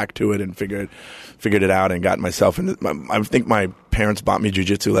of went back to it and figured it out and got myself into. I think my parents bought me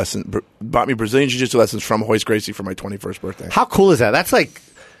Brazilian jiu-jitsu lessons from Royce Gracie for my 21st birthday. How cool is that? That's like,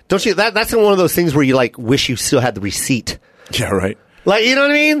 don't you? That's one of those things where you like wish you still had the receipt. Yeah, right. Like, you know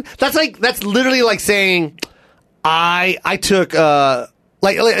what I mean? That's literally like saying, I took.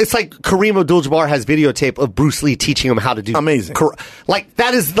 Like, it's like Kareem Abdul-Jabbar has videotape of Bruce Lee teaching him how to do. Amazing. Like,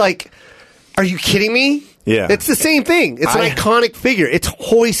 that is like, are you kidding me? Yeah. It's the same thing. It's an iconic figure. It's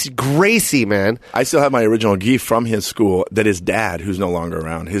Royce Gracie, man. I still have my original gi from his school that his dad, who's no longer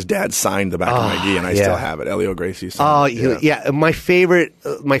around, his dad signed the back of my gi, and I still have it. Elio Gracie signed it. Yeah. My favorite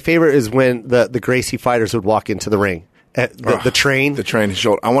is when the Gracie fighters would walk into the ring. The train. The train.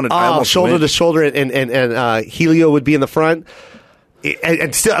 I almost shoulder went. to shoulder, and Helio would be in the front.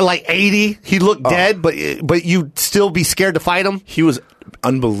 And still, like 80, he looked dead, but you'd still be scared to fight him. He was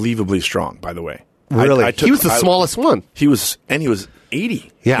unbelievably strong, by the way. Really, he was the smallest one. He was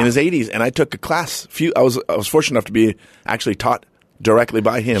 80 in his 80s, and I took a class. I was fortunate enough to be actually taught directly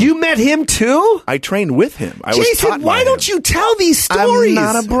by him. You met him too? I trained with him. Jason, why don't you tell these stories? I'm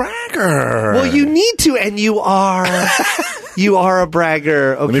not a bragger. Well, you need to, and you are. You are a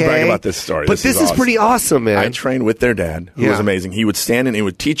bragger, okay? Let me brag about this story. But this is awesome. Pretty awesome, man. I trained with their dad, who was amazing. He would stand and he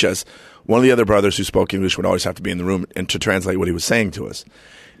would teach us. One of the other brothers who spoke English would always have to be in the room and to translate what he was saying to us.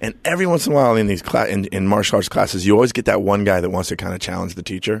 And every once in a while in these in martial arts classes, you always get that one guy that wants to kind of challenge the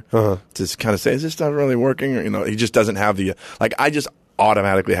teacher. To kind of say, is this stuff really working? Or, he just doesn't have the... Like, I just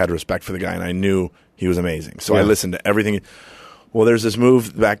automatically had respect for the guy, and I knew he was amazing. So I listened to everything. Well, there's this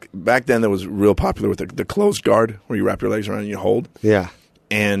move back then that was real popular with the closed guard, where you wrap your legs around and you hold. Yeah.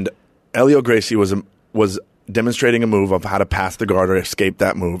 And Elio Gracie was demonstrating a move of how to pass the guard or escape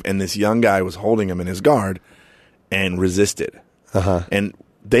that move, and this young guy was holding him in his guard and resisted. And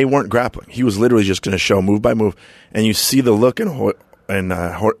they weren't grappling. He was literally just going to show move by move, and you see the look in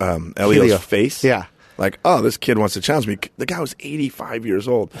Elio's face. Yeah. Like, this kid wants to challenge me. The guy was 85 years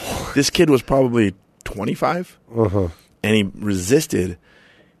old. This kid was probably 25. And he resisted.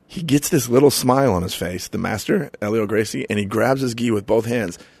 He gets this little smile on his face, the master, Elio Gracie, and he grabs his gi with both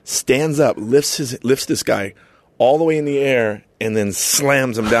hands, stands up, lifts this guy all the way in the air, and then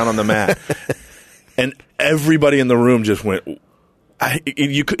slams him down on the mat. And everybody in the room just went...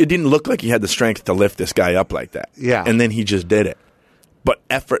 It didn't look like he had the strength to lift this guy up like that. Yeah. And then he just did it. But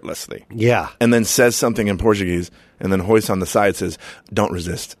effortlessly. Yeah. And then says something in Portuguese, and then Royce on the side says, don't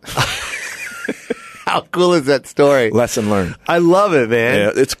resist. How cool is that story? Lesson learned. I love it, man.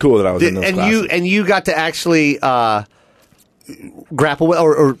 Yeah, it's cool that I was in those classes. And you got to actually grapple with,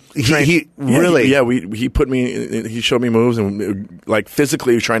 or he really? He put me. He showed me moves and like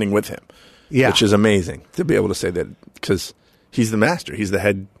physically training with him. Yeah, which is amazing to be able to say that because he's the master. He's the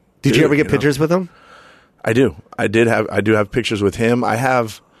head. Did you ever get pictures with him? I do. I do have pictures with him. I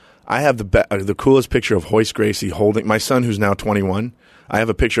have the coolest picture of Royce Gracie holding my son, who's now 21. I have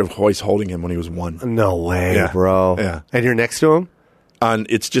a picture of Royce holding him when he was 1. No way, bro. Yeah. And you're next to him?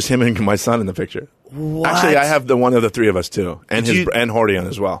 It's just him and my son in the picture. What? Actually, I have the one of the three of us, too. And and Hordion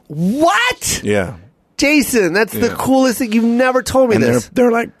as well. What? Yeah. Jason, that's the coolest thing. You've never told me this.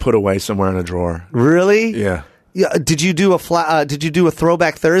 They're like put away somewhere in a drawer. Really? Yeah. Yeah. Did you do a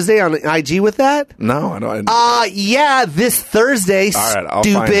Throwback Thursday on IG with that? No, I don't. Yeah, this Thursday. All right, I'll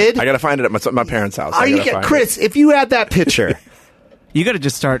stupid. Find it. I got to find it at my parents' house. Chris? If you had that picture. You got to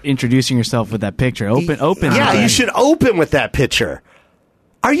just start introducing yourself with that picture. Open. Yeah, you should open with that picture.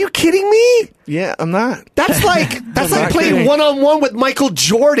 Are you kidding me? Yeah, I'm not. That's like playing one-on-one with Michael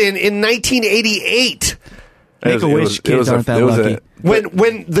Jordan in 1988. Make a wish, kids aren't that lucky.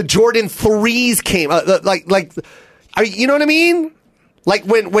 When the Jordan 3s came, you know what I mean? Like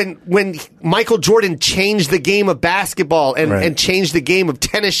when Michael Jordan changed the game of basketball and changed the game of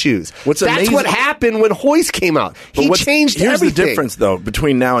tennis shoes. That's amazing, what happened when Hoist came out. He changed here's everything. Here's the difference, though,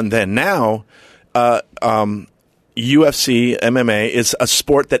 between now and then. Now, UFC, MMA is a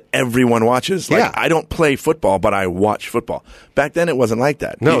sport that everyone watches. Like, I don't play football, but I watch football. Back then, it wasn't like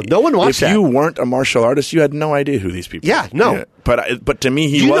that. No one watched that. If you weren't a martial artist, you had no idea who these people were. No. But to me,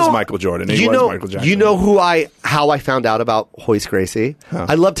 he was Michael Jordan. He was Michael Jackson. You know how I found out about Hoist Gracie? Huh.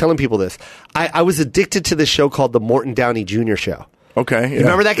 I love telling people this. I was addicted to this show called The Morton Downey Jr. Show. Okay. You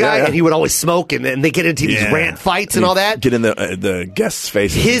remember that guy? Yeah. And he would always smoke, and they get into these rant fights and all that. Get in the guest's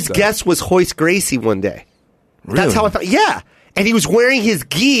face. His guest was Hoist Gracie one day. Really? That's how I found. Yeah, and he was wearing his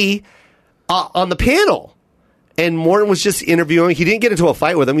gi on the panel, and Morton was just interviewing. He didn't get into a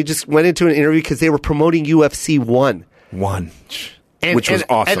fight with him. He just went into an interview because they were promoting UFC 1, which was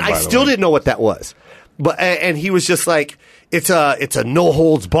awesome. And I still didn't know what that was, but and he was just like, it's a no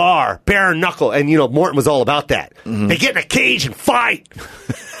holds bar, bare knuckle, and Morton was all about that. Mm-hmm. They get in a cage and fight.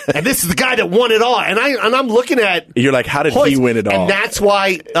 And this is the guy that won it all. And I'm looking at... You're like, how did he win it all? And that's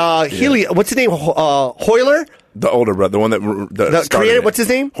why what's his name? Hoyler? The older brother, the one that created, what's his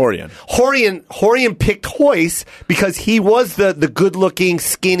name? Horian. Horian picked Hoist because he was the good-looking,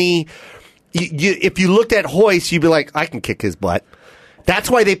 skinny... if you looked at Hoist, you'd be like, I can kick his butt. That's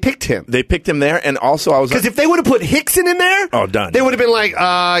why they picked him. They picked him there, and also I was... Because if they would have put Hickson in there... Oh, done. They would have been like,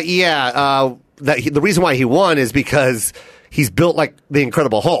 the reason why he won is because... He's built like the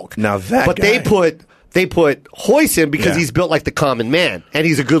Incredible Hulk. Now that but guy. they put Hoist in because he's built like the common man, and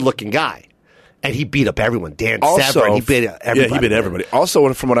he's a good looking guy, and he beat up everyone. Dan Severn, he beat everybody. Yeah, he beat everybody.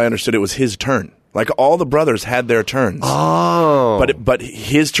 Also, from what I understood, it was his turn. Like all the brothers had their turns. Oh, but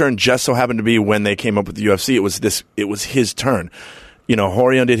his turn just so happened to be when they came up with the UFC. It was his turn.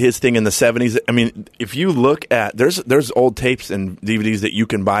 Horian did his thing in the 70s. I mean, if you look at there's old tapes and DVDs that you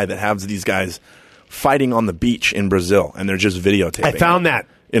can buy that have these guys fighting on the beach in Brazil, and they're just videotaping. I found that.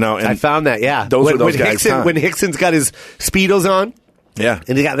 And I found that. Yeah, those are those guys. When Hickson's got his Speedos on, and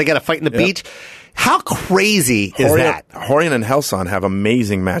they got to fight in the beach. How crazy is that? Horian and Helson have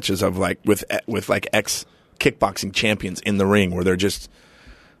amazing matches of with ex kickboxing champions in the ring where they're just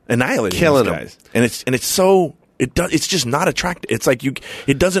annihilating killing these guys, and it's just not attractive. It's like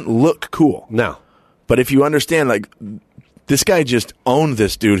it doesn't look cool. No, but if you understand, this guy just owned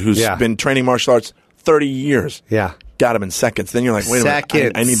this dude who's been training martial arts 30 years. Yeah. Got him in seconds. Then you're like, wait a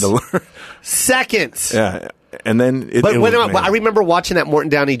minute, I need to learn. Seconds. Yeah. And then I remember watching that Morton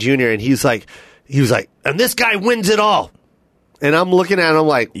Downey Jr. and he was like, and this guy wins it all. And I'm looking at him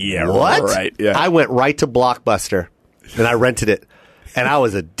like, what? Right. Yeah. I went right to Blockbuster and I rented it. And I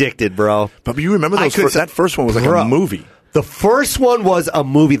was addicted, bro. But you remember that first one was like a movie. The first one was a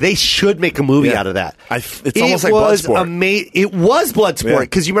movie. They should make a movie out of that. It's almost like Bloodsport. It was Bloodsport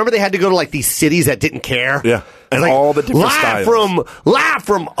because you remember they had to go to these cities that didn't care. Yeah, and all the different styles. Live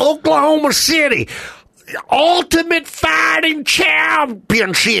from Oklahoma City, Ultimate Fighting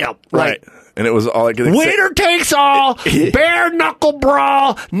Championship. Right. And it was all winner takes all, bare knuckle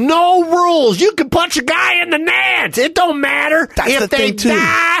brawl, no rules. You can punch a guy in the nads. It don't matter. If they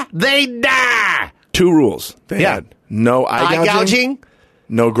die, they die. 2 rules they had. No eye gouging,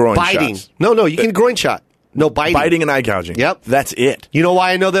 no groin biting. shots. No, you can groin shot. No biting. Biting and eye gouging. Yep. That's it. You know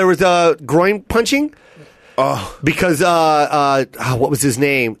why I know there was a groin punching? Because what was his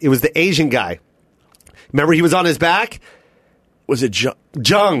name? It was the Asian guy. Remember he was on his back? Was it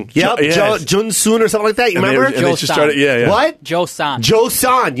Jung? Yep. Yes. Jun Soon or something like that. You remember? They just started, What? Joe San. Joe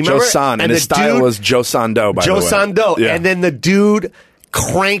San. You remember? Joe San. And his style was Joe Sando, by the way. Joe Sando. Yeah. And then the dude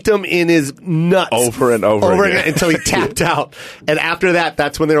cranked him in his nuts over and over again until he tapped out. And after that,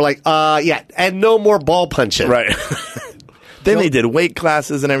 that's when they were like, and no more ball punching. Right. Then they did weight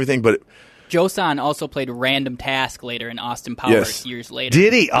classes and everything, but Joe San also played Random Task later in Austin Powers years later.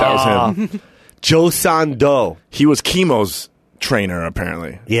 Did he? That was him. Joe Sando. He was Chemo's trainer,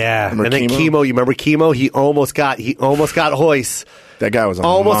 apparently. Yeah. Remember and then Chemo, you remember Chemo? He almost got Hoist. That guy was a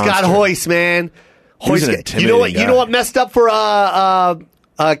almost monster. got Hoist, man. Hoist, you know what? Guy. You know what messed up for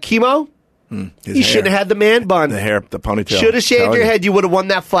Chemo? You shouldn't have had the man bun. The hair, the ponytail. Should have shaved your head. You would have won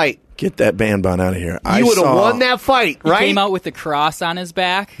that fight. Get that man bun out of here. You would have won that fight, right? He came out with the cross on his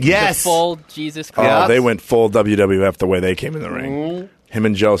back. Yes. The full Jesus cross. Oh, they went full WWF the way they came in the ring. Mm-hmm. Him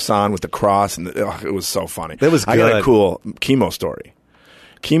and Joe San with the cross, and it was so funny. It was good. I got a cool Chemo story.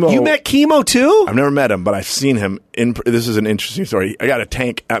 Chemo. You met Chemo too? I've never met him, but I've seen him. This is an interesting story. I got a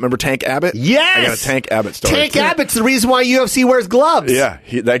Tank. Remember Tank Abbott? Yes. I got a Tank Abbott story. Tank Abbott's the reason why UFC wears gloves. Yeah,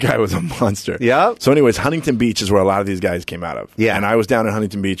 that guy was a monster. Yeah. So, anyways, Huntington Beach is where a lot of these guys came out of. Yeah. And I was down in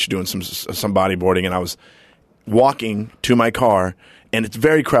Huntington Beach doing some bodyboarding, and I was walking to my car, And it's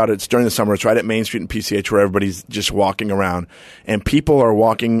very crowded. It's during the summer. It's right at Main Street and PCH where everybody's just walking around. And people are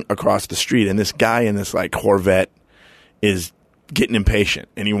walking across the street. And this guy in this like Corvette is getting impatient.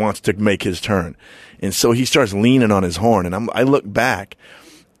 And he wants to make his turn. And so he starts leaning on his horn. And I look back.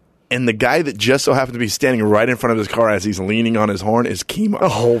 And the guy that just so happened to be standing right in front of his car as he's leaning on his horn is Chemo.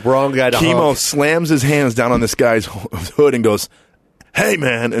 Oh, wrong guy to Chemo honk. slams his hands down on this guy's hood and goes, "Hey,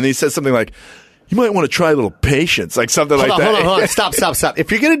 man." And he says something like, "You might want to try a little patience," like something like that. Hold on. Stop.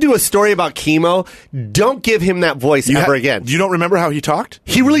 If you're going to do a story about Chemo, don't give him that voice ever again. You don't remember how he talked?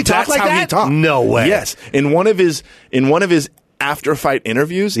 He really talked like That's how that? he talked. No way. Yes. In one of his after fight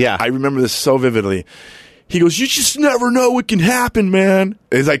interviews, Yeah. I remember this so vividly. He goes, "You just never know what can happen, man."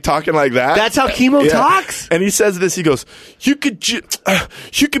 He's like talking like that. That's how Chemo talks? And he says this. He goes, "You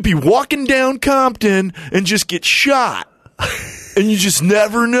could be walking down Compton and just get shot, and you just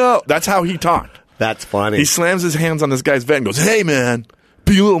never know." That's how he talked. That's funny. He slams his hands on this guy's vet and goes, "Hey, man,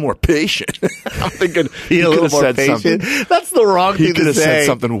 be a little more patient." I'm thinking Be a little more said patient. something. That's the wrong He thing could to have say. said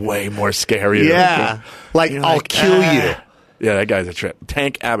something way more scary. Yeah. Like, You're I'll like, kill you. Yeah, that guy's a trip.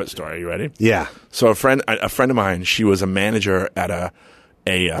 Tank Abbott story. Are you ready? Yeah. So a friend of mine, she was a manager at a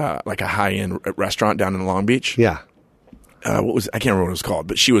high end restaurant down in Long Beach. Yeah. I can't remember what it was called,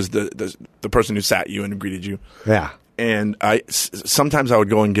 but she was the person who sat you and greeted you. Yeah. And sometimes I would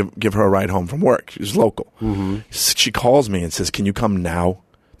go and give her a ride home from work. She was local. Mm-hmm. She calls me and says, "Can you come now?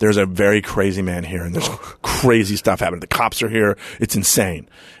 There's a very crazy man here, and there's crazy stuff happening. The cops are here. It's insane,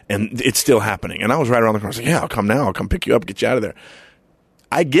 and it's still happening." And I was right around the corner. I was like, "Yeah, I'll come now. I'll come pick you up, get you out of there."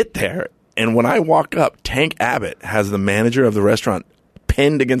 I get there, and when I walk up, Tank Abbott has the manager of the restaurant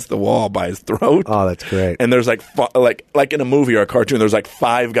pinned against the wall by his throat. Oh, that's great. And there's like in a movie or a cartoon, there's like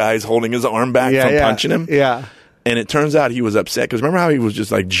 5 guys holding his arm back from punching him. Yeah. And it turns out he was upset because remember how he was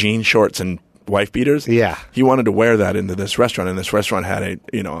just like jean shorts and wife beaters? Yeah. He wanted to wear that into this restaurant, and this restaurant had a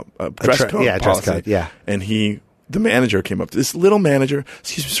dress code dress policy. code, yeah. And the manager came up to this little manager.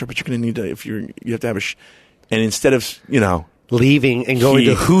 "Excuse me, sir, but you're going to need to you have to have a." And instead of leaving and going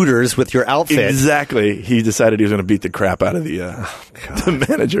to Hooters with your outfit. exactly, he decided he was going to beat the crap out of the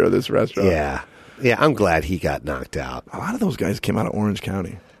manager of this restaurant. Yeah. Yeah, I'm glad he got knocked out. A lot of those guys came out of Orange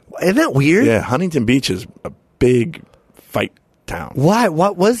County. Isn't that weird? Yeah, Huntington Beach is a big fight town. Why?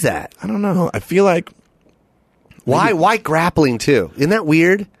 What was that? I don't know. I feel like Why grappling too? Isn't that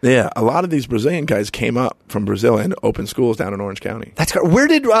weird? yeah, a lot of these Brazilian guys came up from Brazil and opened schools down in Orange County. That's where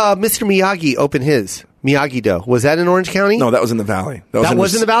did Mr. Miyagi open his Miyagi-Do? Was that in Orange County? No, that was in the Valley. That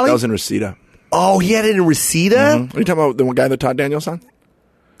was in the Valley? That was in Reseda. Oh, he had it in Reseda? Are you talking about the one guy that taught Daniel's son?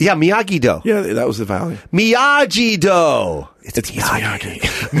 Yeah, Miyagi-Do. Yeah, that was the Valley. Miyagi-Do. It's Miyagi.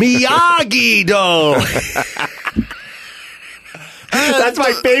 Miyagi-Do. That's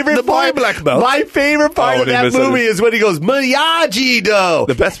my favorite the boy part. black belt. My favorite part of that movie is when he goes, Miyagi-Do.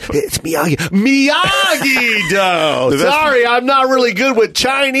 The best part. It's Miyagi. Miyagi-Do. best- Sorry, I'm not really good with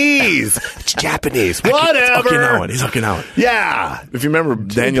Chinese. It's Japanese. Whatever. He's Okinawan. Yeah. If you remember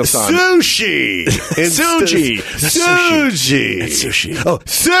Daniel's son. Sushi. Sushi. Sushi. It's sushi. Oh,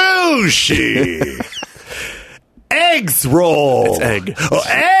 sushi. Eggs roll. It's egg. Oh,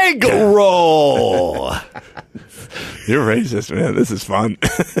 egg roll. You're racist, man. This is fun.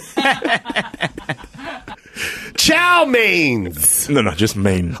 Chow mains. No, just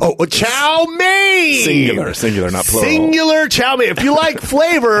Maine. Oh, chow mein. Singular, not plural. Singular chow mein. If you like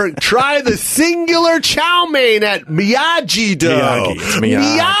flavor, try the singular chow mein at Miyagi-Do. Miyagi. It's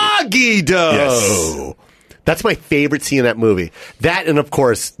Miyagi. Miyagi-Do. Yes. That's my favorite scene in that movie. That, and of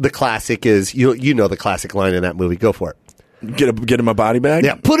course, the classic is, you know the classic line in that movie. Go for it. Get him a body bag?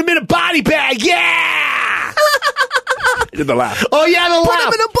 Yeah, put him in a body bag. Yeah! Did the laugh. Oh, yeah, the laugh. Put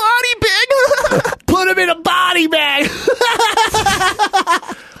him in a body bag. Put him in a body bag.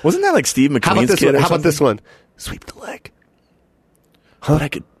 Wasn't that like Steve McQueen's kid or How about something? this one? Sweep the leg. Huh?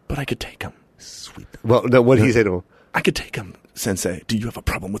 But I could take him. Sweep. Well, no, what did he say to him? I could take him, Sensei. Do you have a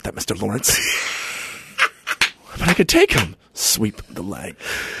problem with that, Mr. Lawrence? But I could take him. Sweep the leg.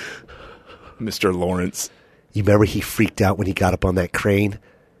 Mr. Lawrence. You remember he freaked out when he got up on that crane?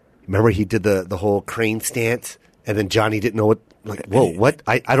 Remember he did the whole crane stance? And then Johnny didn't know what, like, whoa, what?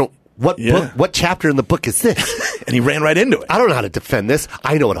 I don't, what book, what chapter in the book is this? And he ran right into it. I don't know how to defend this.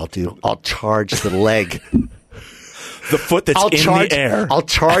 I know what I'll do. I'll charge the leg. The foot that's in the air. I'll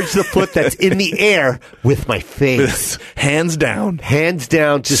charge the foot that's in the air with my face. Hands down. Hands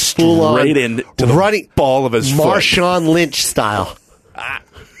down, just full on. Straight into the running ball of his foot. Marshawn Lynch style.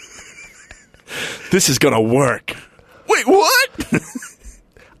 This is going to work. Wait, what?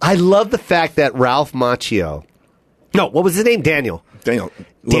 I love the fact that Ralph Macchio. No, what was his name? Daniel Daniel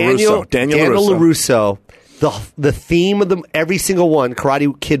LaRusso. LaRusso the theme of them, every single one,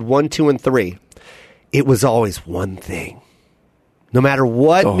 Karate Kid 1, 2, and 3, it was always one thing. No matter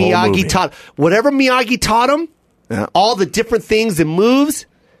what Miyagi taught, whatever Miyagi taught him, all the different things and moves,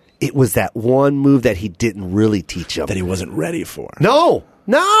 it was that one move that he didn't really teach him. That he wasn't ready for. No.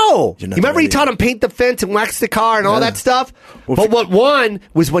 You remember ready. he taught him paint the fence and wax the car and all that stuff? Well, but what won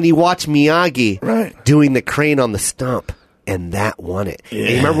was when he watched Miyagi doing the crane on the stump. And that won it. Yeah. And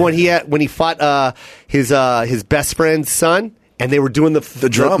you remember when he fought his best friend's son? And they were doing the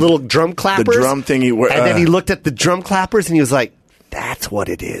little drum clappers? The drum thingy. And then he looked at the drum clappers and he was like, that's what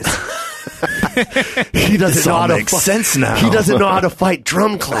it is. He doesn't know how to makes sense now. He doesn't know how to fight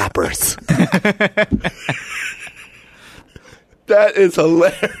drum clappers. That is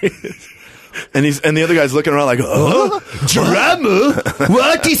hilarious. And the other guy's looking around like, Drum?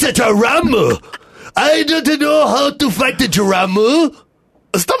 What is a drum? I don't know how to fight the drum.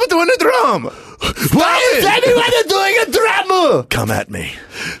 Stop it doing the drum. Why is anyone doing a drum? Come at me.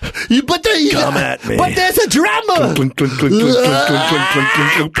 Come at me. But there's a drum. Clink, clink, clink, clink, clink, clink,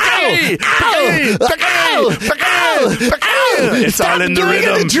 clink, clink. It's all in the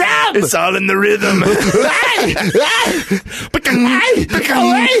rhythm. It's all in the rhythm.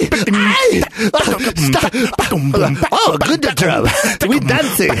 Oh, good the drum. We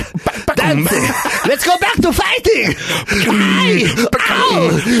dancing. Let's go back to fighting.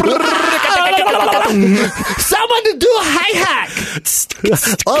 Someone to do a hi-hat.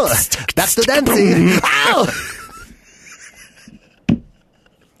 Oh, that's the dancing. Ow.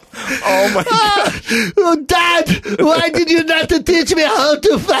 Oh my God. Oh, Dad, why did you not teach me how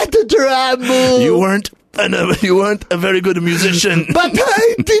to fight the drum? You weren't a very good musician. But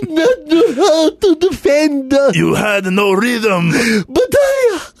I did not know how to defend. You had no rhythm. But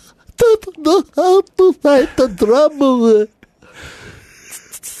I don't know how to fight the drum.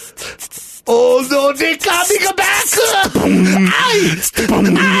 Oh no, they're coming back!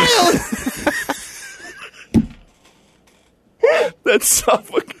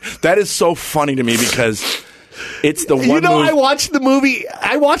 That is so funny to me because it's the one. You know, move. I watched the movie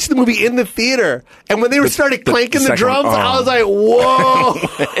in the theater, and when they started clanking the drums, I was like, "Whoa!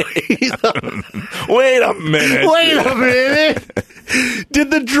 Wait a minute!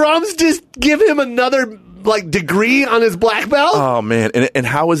 Did the drums just give him another degree on his black belt?" Oh man! And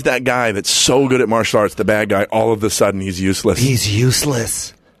how is that guy that's so good at martial arts, the bad guy, all of a sudden he's useless? He's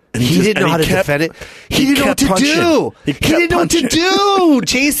useless. And he didn't know how to defend it. He didn't know what to do. He didn't know what to do,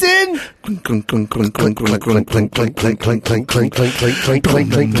 Jason.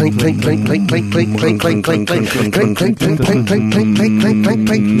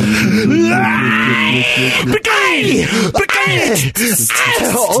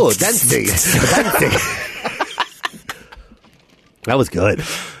 Oh, dancing. That was good.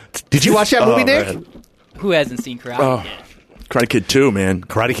 Did you watch that movie, Nick? Man. Who hasn't seen Karate Kid? Karate Kid 2, man.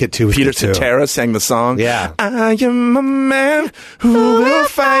 Karate Kid 2 was Peter good too. Cetera sang the song. Yeah. I am a man who will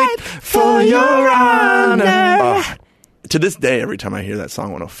fight for your honor. To this day, every time I hear that song,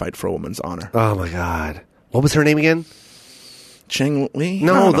 I want to fight for a woman's honor. Oh my God. What was her name again? Cheng Li?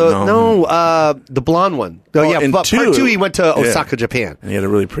 The blonde one. Oh, yeah, in but two, part 2 he went to Osaka, Japan. And he had a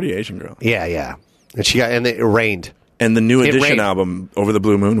really pretty Asian girl. Yeah. And it rained. And the New Edition rained. album, Over the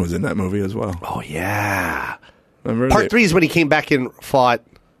Blue Moon, was in that movie as well. Oh yeah. Remember? Part 3 is when he came back and fought.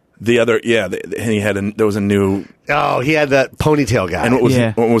 The other, and he had there was a new. Oh, he had that ponytail guy. And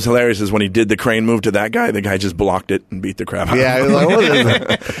what was hilarious is when he did the crane move to that guy, the guy just blocked it and beat the crap out of him. Yeah, he was like, what is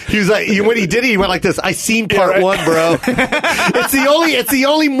it? He was like, when he did it, he went like this. I seen part 1, bro. It's the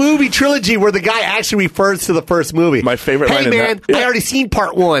only movie trilogy where the guy actually refers to the first movie. My favorite line Hey in man, that. Yeah. I already seen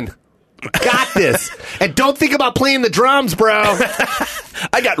part 1. Got this. And don't think about playing the drums, bro.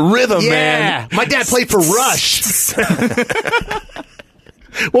 I got rhythm, man. My dad played for Rush.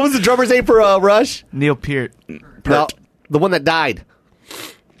 What was the drummer's name for Rush? Neil Peart. No, the one that died.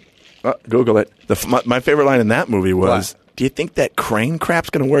 Google it. My favorite line in that movie was, "Do you think that crane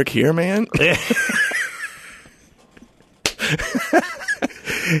crap's going to work here, man?"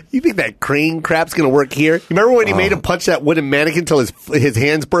 You think that crane crap's going to work here? You remember when he made him punch that wooden mannequin until his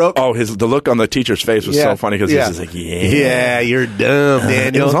hands broke? Oh, the look on the teacher's face was so funny because he was just like, yeah, you're dumb,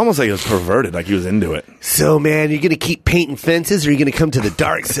 Daniel. It was almost like it was perverted, like he was into it. So, man, you're going to keep painting fences or are you going to come to the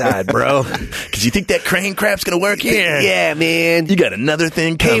dark side, bro? Because you think that crane crap's going to work here? Yeah, man. You got another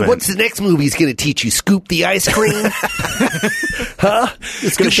thing coming. Hey, what's the next movie he's going to teach you? Scoop the ice cream? Huh?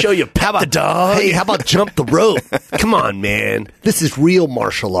 It's going to show you pet the dog. Hey, how about jump the rope? Come on, man. This is real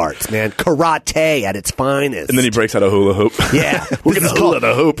martial arts, man. Karate at its finest. And then he breaks out a hula hoop. Yeah. We're going to hula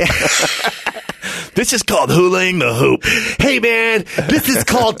the hoop. This is called hulaing the hoop. Hey, man, this is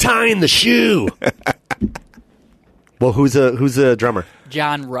called tying the shoe. Well, who's a drummer?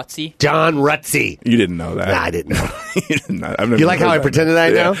 John Rutsey. John Rutsey. You didn't know that. Nah, I didn't know. You didn't know. I've never You like heard how I that. pretended I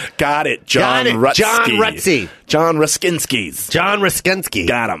know? Got it. John Got it. Rutsky. John Rutsey. John Ruskinski's. John Ruskinsky.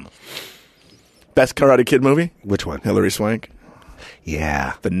 Got him. Best Karate Kid movie? Which one? Hilary Swank.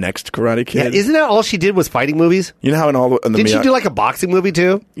 Yeah. The next Karate Yeah, Kid. isn't that all she did was fighting movies? You know how in all the Didn't she do like a boxing movie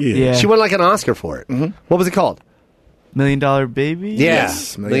too? Yeah. She won like an Oscar for it. Mm-hmm. What was it called? $1 Million Baby? Yeah.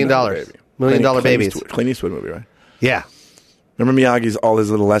 Yes, $1 million. Baby. $1 Million Clint Babies. Eastwood, Clint Eastwood movie, right? Yeah. Remember Miyagi's all his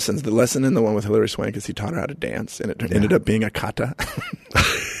little lessons. The lesson in the one with Hilary Swank is he taught her how to dance, and it ended up being a kata.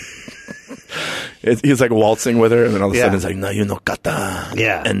 He's like waltzing with her, and then all of a sudden it's like, no, you know kata.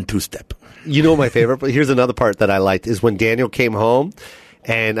 Yeah. And two-step. You know my favorite? But here's another part that I liked is when Daniel came home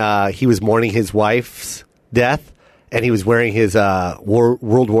and he was mourning his wife's death, and he was wearing his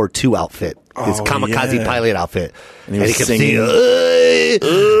World War II outfit, his kamikaze pilot outfit. And he kept singing.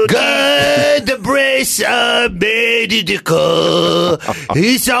 God bless America.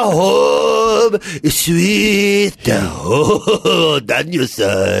 It's a home, sweet home. Daniel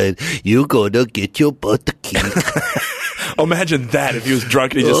son, you gonna get your butt kicked. Imagine that if he was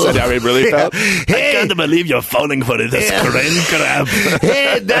drunk and he just said how he really felt. Hey. I can't believe you're falling for this crane crab.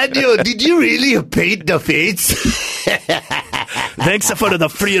 Hey, Daniel, did you really paint the face? Thanks for the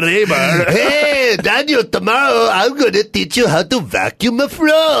free labor. Hey, Daniel, tomorrow I'm going to teach you how to vacuum a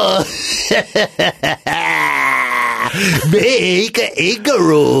floor. Make an egg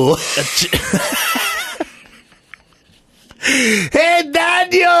roll. Hey,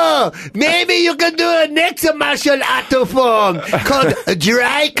 Daniel, maybe you can do a next martial art form called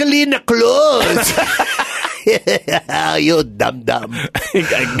dry clean clothes. You dum-dum.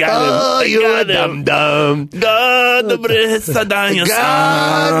 I got Oh, him. you dum-dum. God bless Daniel.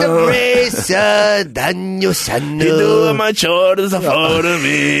 God bless Daniel son. You do my chores for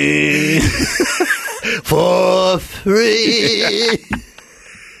me. For free.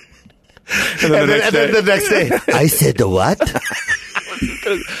 And then the next day, I said what?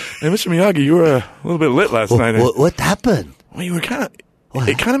 Hey, Mr. Miyagi, you were a little bit lit last night. What happened? Well, you were kind of.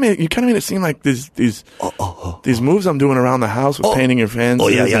 It kind of made it seem like these moves I'm doing around the house with painting your fans. Oh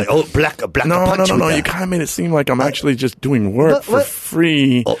yeah. Oh, black No. punch. You kind of made it seem like I'm actually just doing work for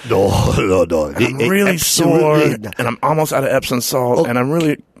free. Oh, no. And I'm really sore, and I'm almost out of Epsom salt, and I'm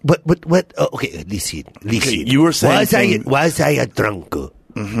really. But what? Okay, listen. Okay, you were saying was I a drunk?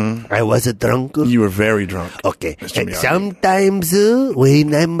 Mm-hmm. I was a drunk. You were very drunk. Okay, Mr. and Miyagi. sometimes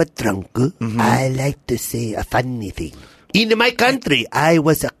when I'm a drunk, I like to say a funny thing. In my country, I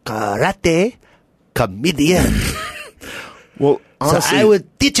was a karate comedian. Well, honestly, So I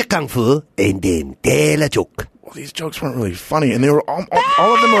would teach a kung fu and then tell a joke. well, these jokes weren't really funny, and they were all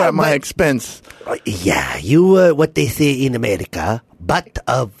of them were at my expense. Yeah, you were what they say in America, butt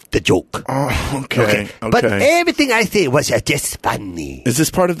of the joke. Oh, okay. But everything I say was just funny. Is this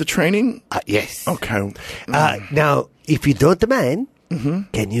part of the training? Yes. Okay. Now, if you don't mind,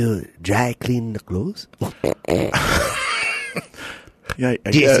 can you dry clean the clothes? Yeah, I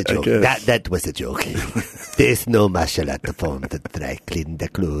Yes, a guess. joke. That was a joke. There's no martial art form to dry clean the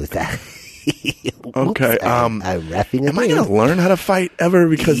clothes. Okay. I'm laughing at Am I going to learn how to fight ever?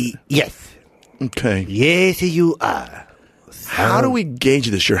 Because Yes. okay. Yes, you are. How do we gauge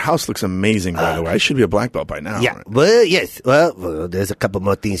this? Your house looks amazing, by the way. I should be a black belt by now. Yeah. Well, yes. Well, there's a couple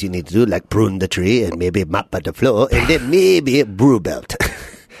more things you need to do, like prune the tree and maybe mop the floor, and then maybe a brew belt.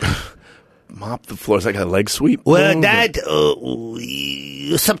 Mop the floors like a leg sweep. Well, that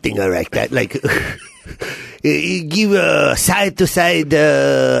something like that, like give a side to side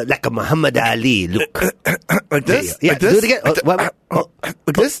like a Muhammad Ali look. Like this? Yeah, Like this? do it again.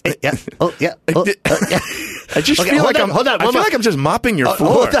 Like this? Yeah. Oh, yeah. Oh, yeah. I just Okay, feel hold like on, hold on, I one feel more. like I'm just mopping your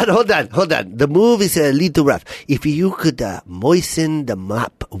floor. Hold on. The move is a little rough. If you could moisten the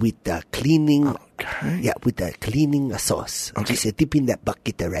mop with the cleaning, Okay. with the cleaning sauce. Okay. Just dip in that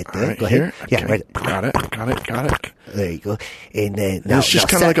bucket right there. Right Go here? ahead. Yeah, Okay. right. Got it. There you go. And then It's just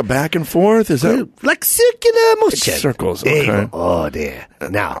kind of like a back and forth. Is that like circular motion. circles? There you Okay. go. Oh, there.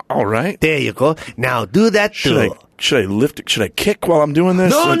 Now, all right? there you go. Now do that too. Should I lift it? Should I kick while I'm doing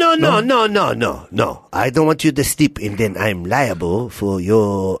this? No. Like, I don't want you to slip, and then I'm liable for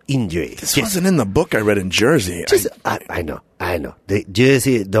your injury. This wasn't in the book I read in Jersey. I know. The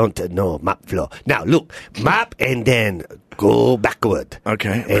Jersey don't know map flow. Now look, map and then go backward.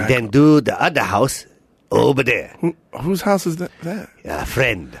 Okay, And back. then do the other house over there. Whose house is that?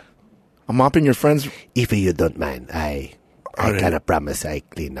 Friend, I'm mopping your friend's. if you don't mind, I Okay. kind of promise I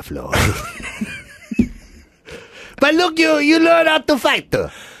clean the floor. But look, you learn how to fight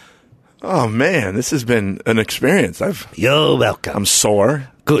Oh man, this has been an experience. You're welcome. I'm sore.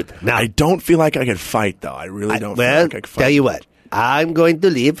 Good. Now, I don't feel like I could fight, though. I really don't feel well, like I could fight. tell you what. I'm going to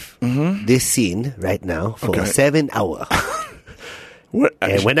leave this scene right now for 7 hours. What?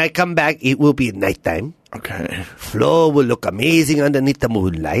 And when I come back, it will be nighttime. Okay. Floor will look amazing underneath the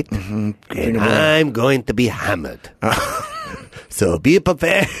moonlight. And I'm going to be hammered. So be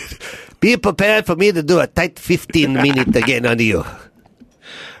prepared. Be prepared for me to do a tight 15-minute again on you.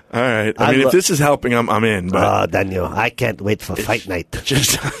 All right. I mean, if this is helping, I'm in. But Daniel, I can't wait for fight night.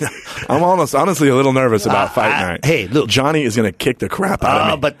 I'm honestly a little nervous about fight night. Hey, look. Johnny is going to kick the crap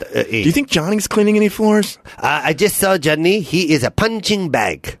out of me. But do you think Johnny's cleaning any floors? I just saw Johnny. He is a punching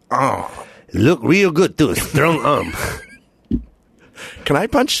bag. Oh. Look real good, too. Strong arm. Can I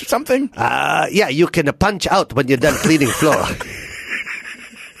punch something? Yeah, you can punch out when you're done cleaning floor.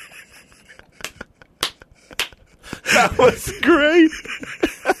 That was great.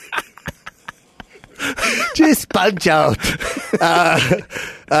 Just punch out.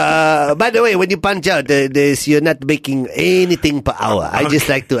 By the way, when you punch out, you're not making anything per hour. I just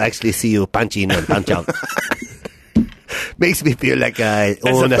like to actually see you punch in and punch out. Makes me feel like I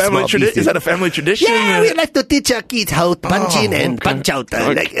own a small business. Is that a family tradition? Yeah, we like to teach our kids how to punch in and punch out.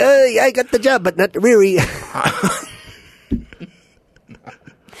 Like, I got the job, but not really.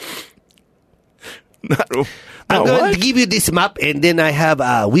 I'm going to give you this map, and then I have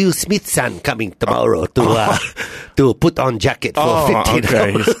Will Smith's son coming tomorrow to put on jacket for 15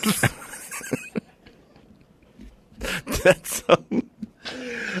 hours. That's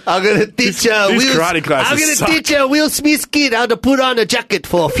I'm going to teach karate classes I'm going to suck. teach Will Smith's kid how to put on a jacket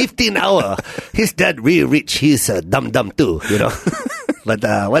for 15 hours. His dad real rich. He's dumb too, you know. But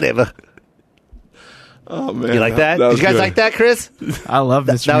whatever. Oh man, You like that? was Did you guys good. like that, Chris? I love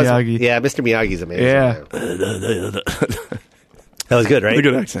Mr. That was- Miyagi. yeah, Mr. Miyagi's amazing. Yeah. That was good, right?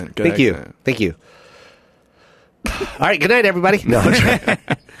 Good accent. Good Thank you. accent. Thank you. All right, good night, everybody. No, I'm trying.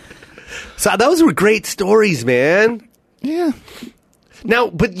 So those were great stories, man. Yeah. Now,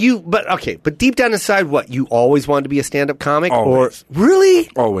 but deep down inside, what, you always wanted to be a stand-up comic? Always. Or really?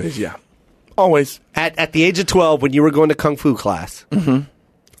 Always, yeah. Always. At the age of 12, when you were going to kung fu class. Mm-hmm.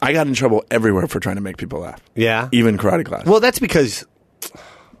 I got in trouble everywhere for trying to make people laugh. Yeah? Even karate class. Well, that's because,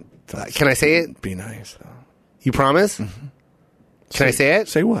 can I say it? Be nice, though. You promise? Mm-hmm. Can I say it?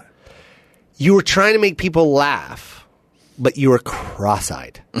 Say what? You were trying to make people laugh, but you were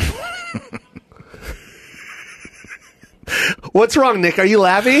cross-eyed. What's wrong, Nick? Are you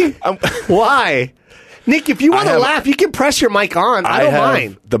laughing? Why? Nick, if you want to laugh, you can press your mic on. I don't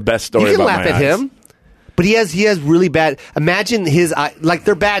mind. The best story You can about laugh my at eyes. him. But he has really bad. Imagine his eye. Like,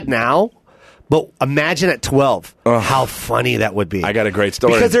 they're bad now, but imagine at 12 how funny that would be. I got a great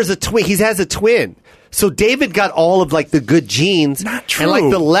story. Because there's a twin. He has a twin. So David got all of, like, the good genes. Not true. And,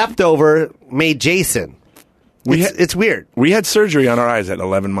 like, the leftover made Jason. It's weird. We had surgery on our eyes at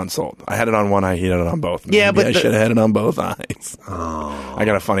 11 months old. I had it on one eye, he had it on both. Yeah, Maybe but I should have had it on both eyes. Oh. I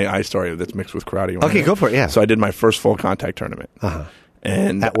got a funny eye story that's mixed with karate. Okay, go for it, yeah. So I did my first full contact tournament. Uh-huh.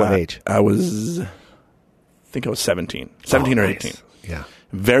 And At what age? I think I was 17 or 18. Yeah.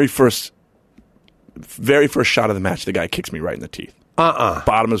 Very first shot of the match, the guy kicks me right in the teeth.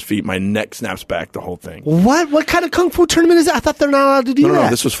 Bottom of his feet, my neck snaps back, the whole thing. What kind of kung fu tournament is that? I thought they're not allowed to do that. No,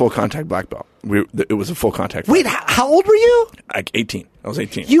 this was full contact black belt. It was a full contact. Wait, how old were you? Like 18. I was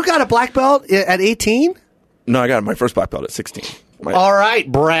 18. You got a black belt at 18? No, I got my first black belt at 16. All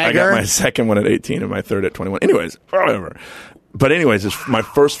right, bragger. I got my second one at 18 and my third at 21. Anyways, whatever. But anyways, it's my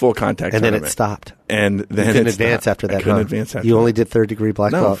first full contact and then tournament. it stopped. And then you couldn't it advance stopped. after that. I couldn't advance after You that. only did third degree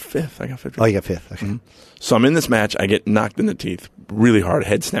black No, belt. fifth. I got fifth. Oh, you got fifth. Okay. Mm-hmm. So I'm in this match. I get knocked in the teeth really hard.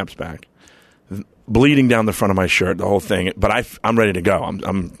 Head snaps back, bleeding down the front of my shirt. The whole thing. But I'm ready to go.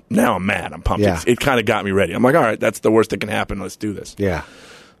 I'm mad. I'm pumped. Yeah. It kind of got me ready. I'm like, all right, that's the worst that can happen. Let's do this. Yeah.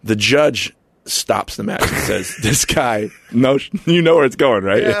 The judge stops the match and says, "This guy, no, you know where it's going,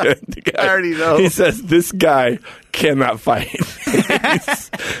 right?" Yeah, The guy, I already know. He says, "This guy cannot fight."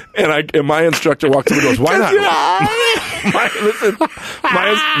 and my instructor walks up and goes, "Why not?"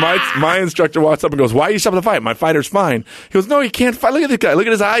 My instructor walks up and goes, "Why are you stopping the fight? My fighter's fine." He goes, "No, he can't fight. Look at this guy. Look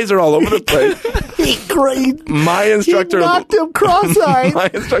at his eyes are all over the place." Great. My instructor He knocked him cross-eyed. My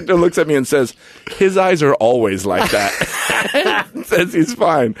instructor looks at me and says, "His eyes are always like that." Says he's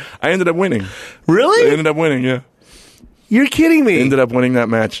fine. I ended up winning. Really? I ended up winning, yeah. You're kidding me. Ended up winning that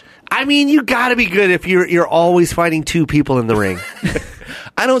match. I mean, you got to be good if you're always fighting two people in the ring.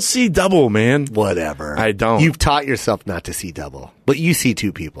 I don't see double, man. Whatever. I don't. You've taught yourself not to see double, but you see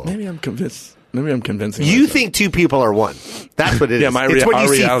two people. Maybe I'm convinced. Maybe I'm convincing You myself. think two people are one. That's what it is. Yeah, It's when our you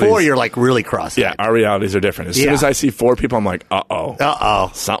see realities- four, you're like really cross-eyed. Yeah, our realities are different. As soon Yeah. as I see four people, I'm like, uh-oh.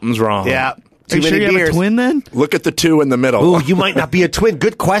 Uh-oh. Something's wrong. Yeah. Too Are you many sure you beers. have a twin then? Look at the 2 in the middle. Ooh, you might not be a twin.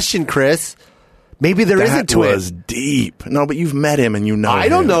 Good question, Chris. Maybe there is a That twin. was deep. No, but you've met him and you know I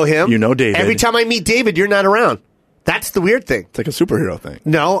don't know him. You know David. Every time I meet David, you're not around. That's the weird thing. It's like a superhero thing.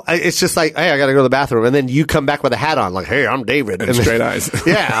 No, it's just like, hey, I got to go to the bathroom. And then you come back with a hat on, like, hey, I'm David. And straight eyes.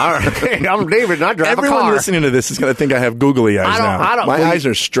 Yeah, all right. Hey, I'm David, and I drive a Everyone car. listening to this is going to think I have googly eyes now. My eyes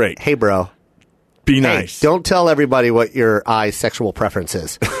are straight. Hey, bro. Be Hey, nice. don't tell everybody what your eye's sexual preference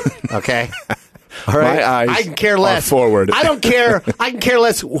is. Okay? All right? My eyes I can care less. are forward. I don't care. I can care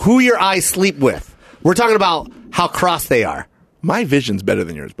less who your eyes sleep with. We're talking about how crossed they are. My vision's better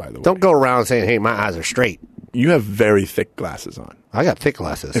than yours, by the way. Don't go around saying, hey, my eyes are straight. You have very thick glasses on. I got thick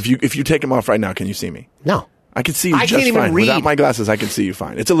glasses. If you take them off right now, can you see me? No. I can see you I just can't even fine. read. Without my glasses, I can see you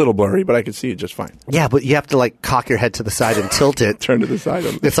fine. It's a little blurry, but I can see it just fine. Yeah, but you have to like cock your head to the side and tilt it. Turn to the side.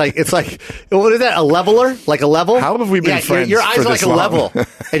 It's like what is that? A leveler? Like a level? How have we been yeah, friends Your eyes for are like this a long? level,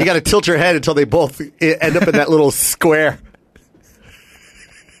 and you got to tilt your head until they both end up in that little square.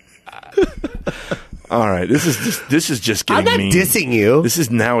 All right, this is just getting I'm not mean. dissing you. This is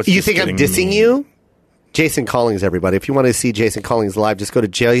now. It's You just think I'm getting dissing mean. you? Jason Collings, everybody. If you want to see Jason Collings live, just go to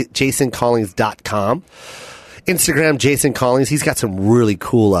jasoncollings.com. Instagram, Jason Collings. He's got some really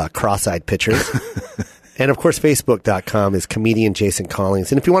cool cross-eyed pictures. And, of course, Facebook.com is comedian Jason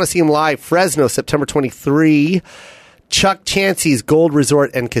Collings. And if you want to see him live, Fresno, September 23, Chuck Chansey's Gold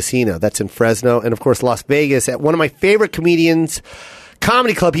Resort and Casino. That's in Fresno. And, of course, Las Vegas at one of my favorite comedians,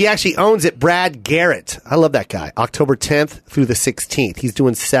 Comedy Club. He actually owns it, Brad Garrett. I love that guy. October 10th through the 16th. He's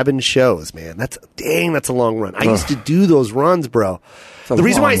doing 7 shows, man. That's a long run. I used to do those runs, bro. The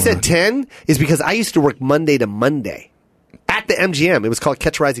reason why I said 10 is because I used to work Monday to Monday at the MGM. It was called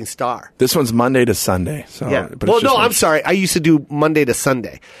Catch a Rising Star. This one's Monday to Sunday. So, Yeah. but Well, it's just no, I'm sorry. I used to do Monday to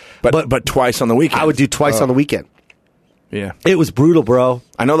Sunday. But twice on the weekend. I would do twice on the weekend. Yeah. It was brutal, bro.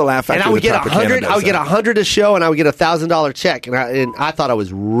 I know the Laugh Factory. And I would the get Tropicana 100. does I would get that. 100 a show, and I would get $1,000 check, and I thought I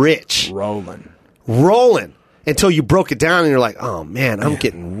was rich, rolling until you broke it down, and you're like, oh man, I'm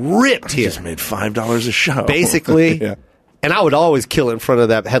getting ripped I here. just made $5 a show. Basically, Yeah. And I would always kill it in front of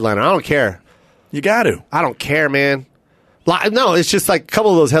that headliner. I don't care. You got to. I don't care, man. No, it's just like a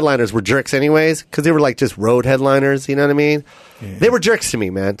couple of those headliners were jerks anyways, because they were like just road headliners, you know what I mean? Yeah. They were jerks to me,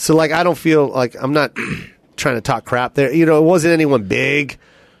 man. So like I don't feel like I'm not trying to talk crap there. You know, it wasn't anyone big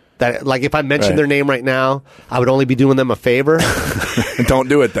that like if I mentioned their name right now, I would only be doing them a favor. Don't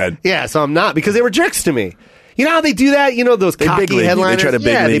do it then. Yeah, so I'm not, because they were jerks to me. You know how they do that? You know those cocky big league. headliners? They try to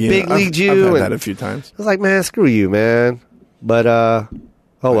big yeah, league they you. big leagued you. I've had and that a few times. I was like, man, screw you, man. But oh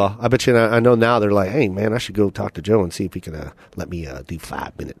well, I bet you. I know now they're like, hey, man, I should go talk to Joe and see if he can let me do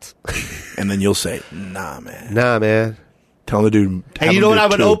 5 minutes. And then you'll say, nah, man. Nah, man. Tell the dude. And you know what I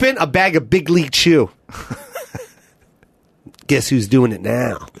would open? A bag of Big League Chew. Guess who's doing it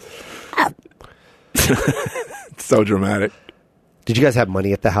now? So dramatic. Did you guys have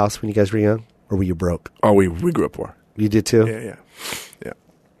money at the house when you guys were young, or were you broke? Oh, we grew up poor. You did too. Yeah.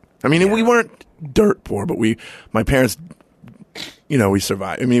 I mean, we weren't dirt poor, but my parents, we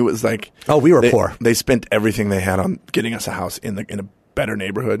survived. I mean, it was like, oh, we were poor. They spent everything they had on getting us a house in a better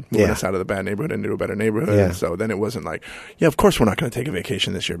neighborhood, moving us out of the bad neighborhood into a better neighborhood. Yeah. And so then it wasn't like, yeah, of course we're not going to take a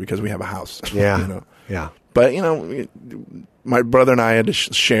vacation this year because we have a house. Yeah. Yeah. But my brother and I had to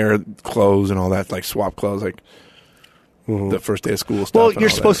share clothes and all that, like swap clothes, like the first day of school stuff. Well, you're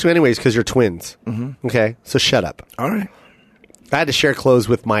supposed to anyways because you're twins. Mm-hmm. Okay, so shut up. All right. I had to share clothes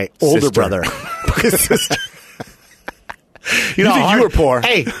with my older brother. You know, you were poor.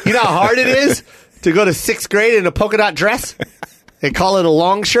 Hey, you know how hard it is to go to 6th grade in a polka dot dress? They call it a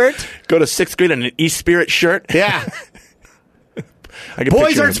long shirt. Go to 6th grade in an East Spirit shirt. Yeah.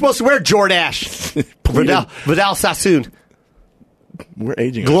 Boys aren't supposed to wear Jordache. Vidal Sassoon. We're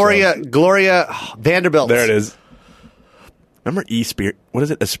aging. Gloria Vanderbilt. There it is. Remember E-Spirit? What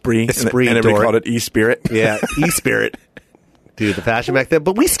is it? Esprit? Esprit. And everybody called it E-Spirit? Yeah, E-Spirit. Dude, the fashion back then.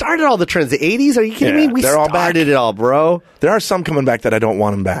 But we started all the trends. The 80s? Are you kidding me? We started it all, bro. There are some coming back that I don't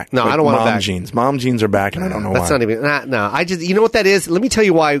want them back. No, I don't want them back. Mom jeans. Mom jeans are back, and I don't know why. That's not even... No, I just... You know what that is? Let me tell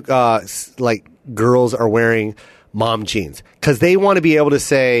you why, girls are wearing mom jeans. Because they want to be able to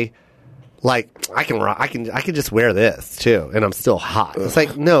say... Like, I can just wear this, too, and I'm still hot. It's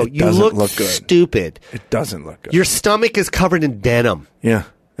like, no, you look good. Stupid. It doesn't look good. Your stomach is covered in denim. Yeah,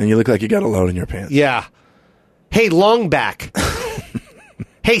 and you look like you got a load in your pants. Yeah. Hey, long back.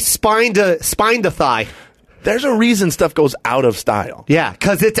 Hey, spine to thigh. There's a reason stuff goes out of style. Yeah,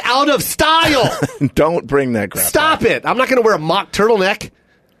 because it's out of style. Don't bring that crap Stop it. I'm not going to wear a mock turtleneck.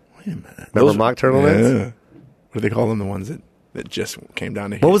 Wait a minute. Remember mock turtlenecks? Yeah. What do they call them, the ones that just came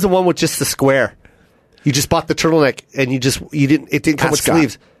down to here? What was the one with just the square? You just bought the turtleneck and it didn't come with Ascot.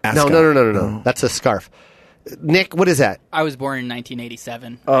 sleeves. Ascot. No. That's a scarf. Nick, what is that? I was born in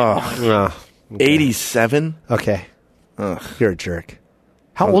 1987. Oh, 87? okay. You're a jerk.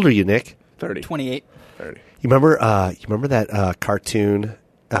 How old are you, Nick? 30. 28. 30. You remember that cartoon?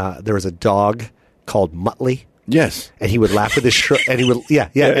 There was a dog called Muttley. Yes. And he would laugh with his and he would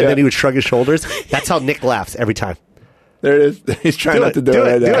then he would shrug his shoulders. That's how Nick laughs every time. There it is. He's trying not to do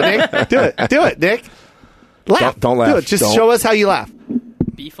it. Do it, Nick. Do it, Nick. Laugh. Don't laugh. Do it. Just Don't. show us how you laugh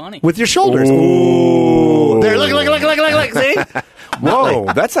Be funny. with your shoulders. Ooh. There, look. See? Whoa,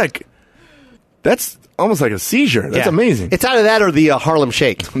 that's almost like a seizure. That's Yeah. amazing. It's either that or the Harlem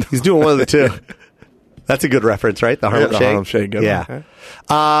Shake. He's doing one of the two. That's a good reference, right? The Harlem the Shake. Harlem Shake, good Yeah.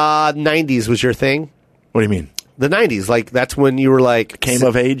 one. 90s was your thing. What do you mean? The 90s, like that's when you were like Came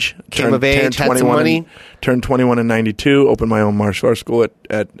of age. Came of age, had some money. Turned 21 in 92. Opened my own martial arts school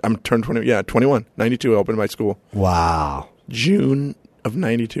I'm turned 20. Yeah, 21. 92. I opened my school. Wow. June of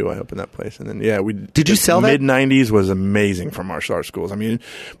 92. I opened that place, and then we Did you sell that? Mid 90s was amazing for martial arts schools. I mean,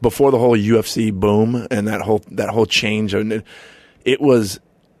 before the whole UFC boom and that whole change, it was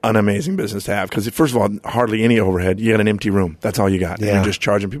an amazing business to have because first of all, hardly any overhead. You had an empty room. That's all you got. Yeah. And you're just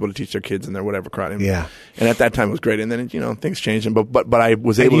charging people to teach their kids and their whatever crowd. Yeah. And at that time it was great. And then things changed. But I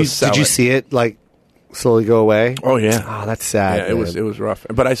was able to sell. Did you see it like slowly go away? Oh yeah. Oh, that's sad. Yeah, it was rough.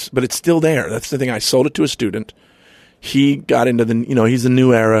 But it's still there. That's the thing. I sold it to a student. He got into he's a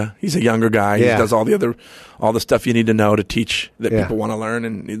new era. He's a younger guy. Yeah. He does all the stuff you need to know to teach that Yeah. people want to learn.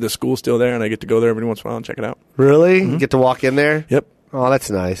 And the school's still there. And I get to go there every once in a while and check it out. Really? You get to walk in there? Yep. Oh, that's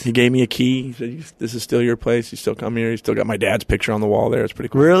nice. He gave me a key. He said, "This is still your place. You still come here. You still got my dad's picture on the wall there. It's pretty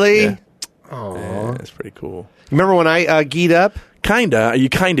cool." Really? Yeah. Oh. Yeah, it's pretty cool. Remember when I geed up? You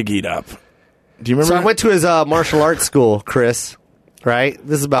kinda geed up. Do you remember? So I went to his martial arts school, Chris. Right?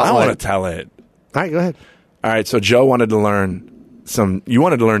 This is about I what? want to tell it. All right, go ahead. All right. So Joe wanted to learn you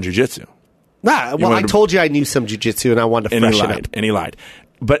wanted to learn jiu-jitsu. Nah, well, I told you I knew some jiu-jitsu and I wanted to freshen up. And he lied.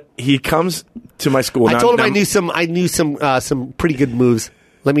 But he comes to my school. I told him I knew some pretty good moves.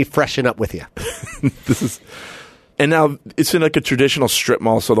 Let me freshen up with you. And now it's in like a traditional strip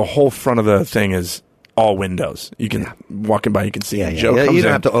mall, so the whole front of the thing is all windows. You can walking by, you can see. Yeah, Joe yeah. comes You don't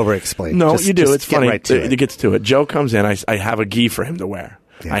in. have to over-explain. No, Just- you do. just It's get funny. right to It gets to it. Joe comes in. I have a gi for him to wear.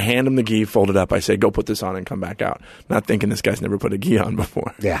 Yeah. I hand him the gi, fold it up. I say, "Go put this on and come back out." Not thinking this guy's never put a gi on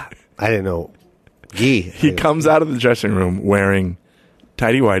before. Yeah, I didn't know. Gi. He comes out of the dressing room wearing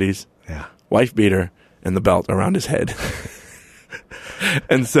tighty whities, Yeah. wife beater, and the belt around his head,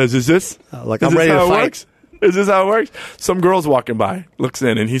 and says, "Is this like, is I'm this ready how to it fight." works? Is this how it works?" Some girl's walking by, looks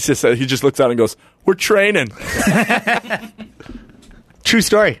in, and he just looks out and goes, "We're training." True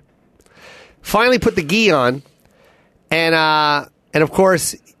story. Finally put the gi on, and of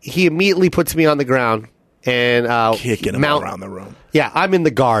course he immediately puts me on the ground and Kicking him all around the room. Yeah, I'm in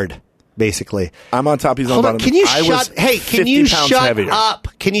the guard basically. I'm on top. He's on Hold bottom. on, can you I was shut? Hey, can 50 you pounds shut heavier. up?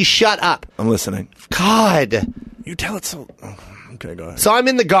 Can you shut up? I'm listening. God. You tell it so. Oh, okay, go ahead. So I'm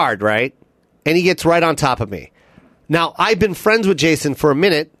in the guard, right? And he gets right on top of me. Now, I've been friends with Jason for a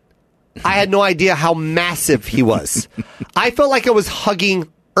minute. I had no idea how massive he was. I felt like I was hugging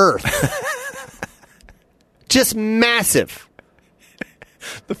Earth. Just massive.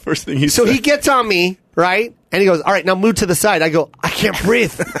 The first thing he So said. he gets on me, right? And he goes, all right, now move to the side. I go, I can't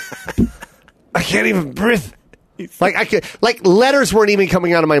breathe. I can't even breathe. Like letters weren't even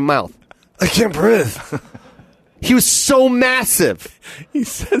coming out of my mouth. I can't breathe. He was so massive. He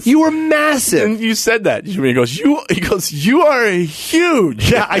says, You were massive. and you said that. He goes, you are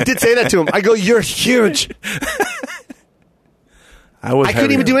huge. Yeah, I did say that to him. I go, you're huge. I couldn't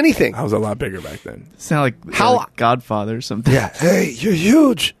even heavier. do anything. I was a lot bigger back then. Sound like How- like Godfather or something. Yeah. Hey, you're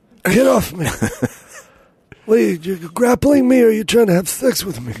huge. Get off me. What are you grappling me or are you trying to have sex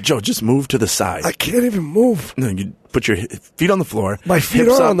with me? Joe, just move to the side. I can't even move. No, you put your feet on the floor. My feet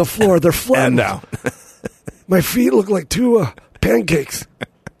hips are up, on the floor. They're flat. and down. My feet look like two pancakes.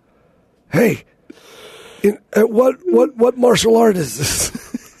 Hey, what martial art is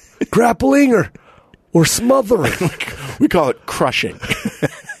this? Grappling or smothering? We call it crushing.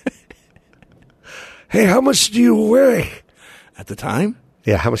 Hey, how much do you weigh? At the time,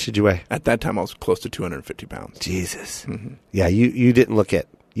 Yeah, how much did you weigh? at that time, I was close to 250 pounds. Jesus. Yeah, you didn't look it.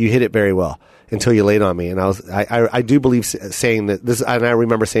 You hit it very well until you laid on me, and I do believe saying that this, and I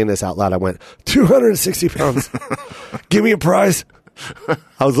remember saying this out loud. I went, 260 pounds. Give me a prize.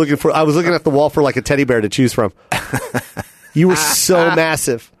 I was looking at the wall for like a teddy bear to choose from. You were so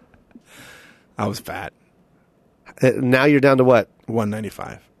massive. I was fat. Now you're down to what?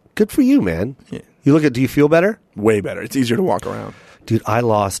 195. Good for you, man. Yeah. Do you feel better? Way better. It's easier to walk around. Dude, I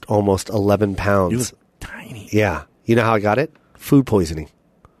lost almost 11 pounds Tiny. Yeah. You know how I got it? Food poisoning.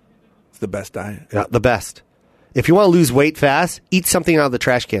 It's the best diet. Yeah, the best. If you want to lose weight fast, eat something out of the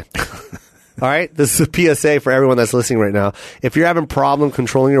trash can. All right? This is a PSA for everyone that's listening right now. If you're having problem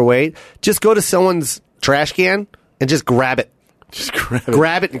controlling your weight, just go to someone's trash can and just grab it. Just grab it.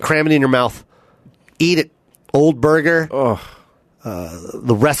 Grab it and cram it in your mouth. Eat it. Old burger. Oh.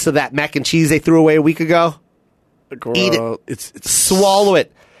 The rest of that mac and cheese they threw away a week ago. Eat it. It's Swallow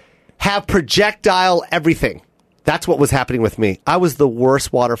it. Have projectile everything. That's what was happening with me. I was the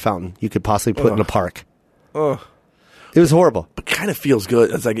worst water fountain you could possibly put in a park. Oh. It was horrible. But kind of feels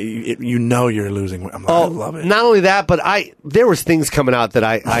good. It's like you know you're losing weight. I love it. Not only that, but there was things coming out that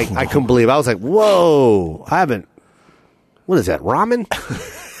I couldn't believe. I was like, whoa, I haven't. What is that? Ramen?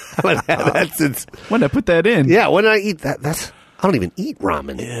 I haven't had that since. When did I put that in? Yeah, when did I eat that? I don't even eat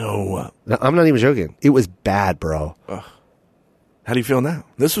ramen. Ew. No, I'm not even joking. It was bad, bro. How do you feel now?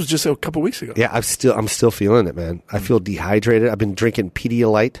 This was just a couple weeks ago. Yeah, I'm still feeling it, man. I feel dehydrated. I've been drinking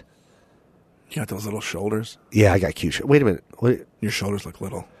Pedialyte. You got those little shoulders. Yeah, I got cute. Wait a minute. What? Your shoulders look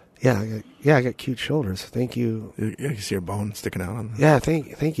little. Yeah, I got cute shoulders. Thank you. Yeah, you see your bone sticking out on them. Yeah,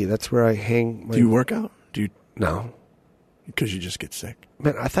 thank you. That's where I hang. Do you work out? No. Because you just get sick.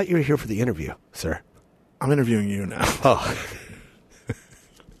 Man, I thought you were here for the interview, sir. I'm interviewing you now. Oh.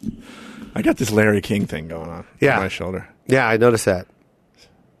 I got this Larry King thing going on on my shoulder. Yeah, I noticed that.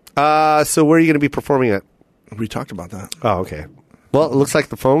 So where are you going to be performing at? We talked about that. Oh, okay. Well, it looks like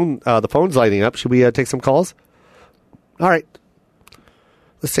the phone's lighting up. Should we take some calls? All right.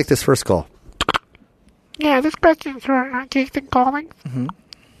 Let's take this first call. Yeah, this question's for Jason Collings. Mm-hmm.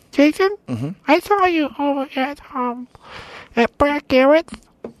 Jason, Mm-hmm. I saw you over at Brad Garrett's,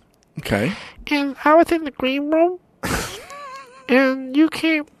 Okay. and I was in the green room, and you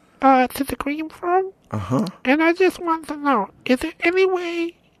came to the green room, and I just want to know, is there any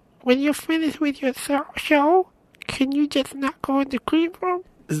way when you're finished with your show, can you just not go in the green room?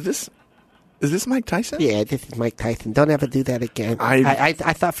 Is this Mike Tyson? Yeah, this is Mike Tyson. Don't ever do that again. I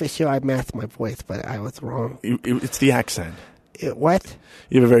thought for sure I masked my voice, but I was wrong. It's the accent. What?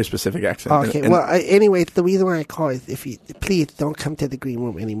 You have a very specific accent. Okay, well, anyways, the reason why I call is if you please don't come to the green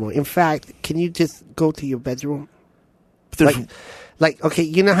room anymore. In fact, can you just go to your bedroom? Okay,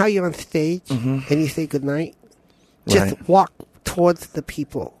 you know how you're on stage and you say goodnight? Just walk towards the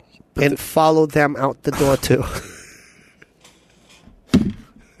people and follow them out the door too.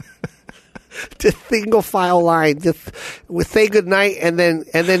 Just single file line. Just say goodnight and then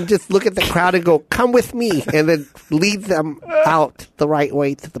just look at the crowd and go, come with me, and then lead them out the right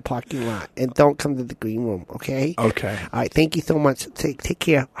way to the parking lot. And don't come to the green room, okay? Okay. All right, thank you so much. Take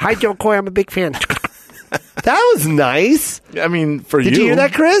care. Hi, Joe Koy. I'm a big fan. That was nice. I mean, for you. Did you hear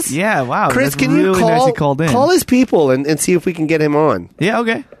that, Chris? Yeah, wow. Chris, that's can really you nice he called in. call his people and see if we can get him on? Yeah,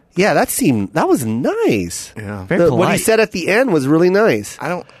 okay. Yeah, that was nice. Yeah. Very polite. What he said at the end was really nice. I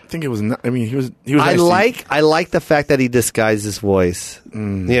don't think it was. I mean, he was. I nice like the fact that he disguised his voice. Yeah,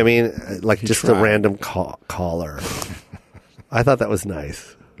 I mean, like He just tried. a random caller. I thought that was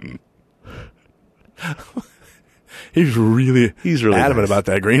nice. He's really adamant nice. about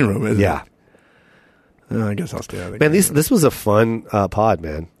that green room, isn't he? Yeah, I guess I'll stay out of the man. green room. This was a fun pod,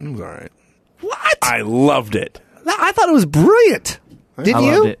 man. It was all right. What? I loved it. I thought it was brilliant. Did I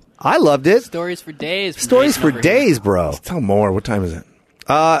you? loved it. I loved it. Stories for days. from Stories Jason for over here. days, bro. Tell more. What time is it?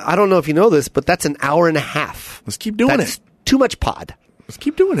 I don't know if you know this, but that's an hour and a half. Let's keep doing That's it. too much pod. Let's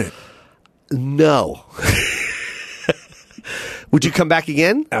keep doing it. No. Would you come back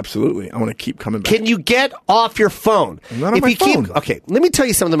again? Absolutely. I want to keep coming back. Can you get off your phone? I'm not on my phone. Okay, let me tell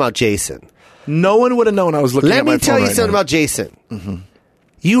you something about Jason. No one would have known I was looking at my phone. Let me tell you right something now. about Jason.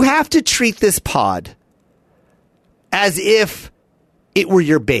 You have to treat this pod as if it were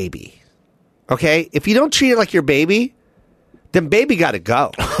your baby. Okay? If you don't treat it like your baby, then baby got to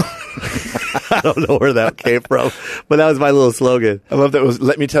go. I don't know where that came from, but that was my little slogan. I love that it was,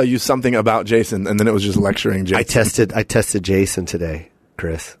 let me tell you something about Jason, and then it was just lecturing Jason. I tested Jason today,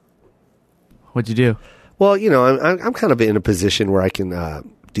 Chris. What'd you do? Well, you know, I'm kind of in a position where I can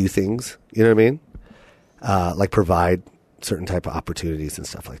do things. You know what I mean? Like provide certain type of opportunities and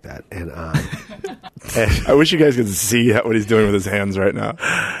stuff like that. And I wish you guys could see what he's doing with his hands right now.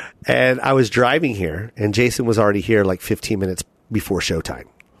 And I was driving here, and Jason was already here like 15 minutes before showtime.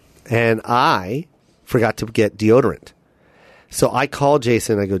 And I forgot to get deodorant. So I called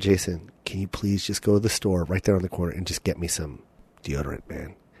Jason. I go, Jason, can you please just go to the store right there on the corner and just get me some deodorant,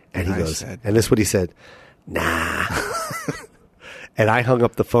 man? And he goes, and this is what he said, nah. And I hung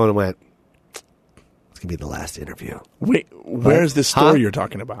up the phone and went, it's going to be the last interview. Wait, where's this store you're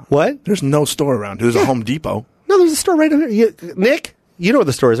talking about? What? There's no store around. There's a Home Depot. No, there's a store right over here. Nick, you know where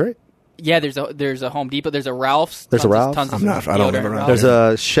the store is, right? Yeah, there's a Home Depot. There's a Ralph's. There's a Ralph's? Tons of I don't live deodorant around There's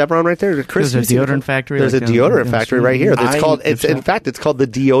a Chevron right there. Chris, There's a deodorant factory. There's like a down deodorant the factory street. right here. It's called. gift In shop. fact, it's called the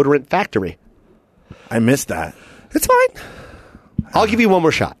Deodorant Factory. I missed that. It's fine. I'll give you one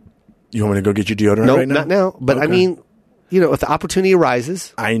more shot. You want me to go get you deodorant No, right now? not now. But I Okay. mean, if the opportunity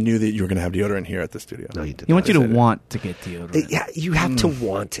arises. I knew that you were going to have deodorant here at the studio. No, you didn't. He wants you to said it. want to get deodorant. Yeah, you have to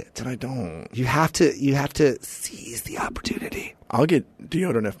want it. But I don't. You have to seize the opportunity. I'll get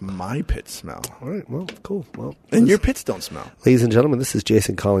deodorant if my pits smell. All right. Well, cool. Well, And your pits don't smell. ladies and gentlemen, this is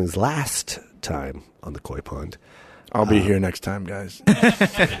Jason Collings' last time on the Koy Pond. I'll be here next time, guys.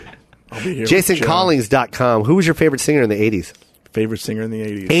 I'll be here. JasonCollings.com. Who was your favorite singer in the 80s? Favorite singer in the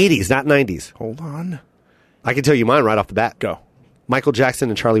 80s? 80s, not 90s. Hold on. I can tell you mine right off the bat. Go. Michael Jackson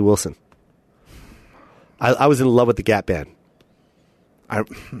and Charlie Wilson. I was in love with the Gap Band.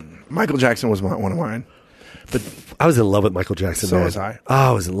 Michael Jackson was one of mine. But I was in love with Michael Jackson. So man. was I. Oh,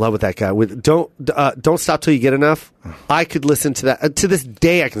 I was in love with that guy. With Don't Stop Till You Get Enough. I could listen to that to this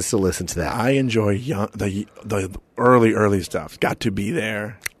day. I can still listen to that. I enjoy the early stuff. Got to be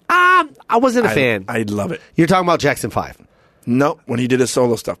there. I wasn't a fan. I love it. You're talking about Jackson 5. No, when he did his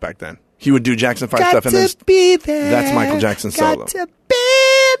solo stuff back then, he would do Jackson 5 Got stuff, and to then be there. that's Michael Jackson solo. Got to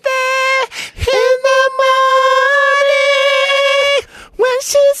be there in the morning when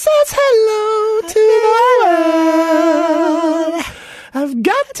she says hello to the world. I've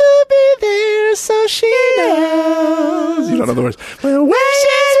got to be there so she knows. You don't know the words. When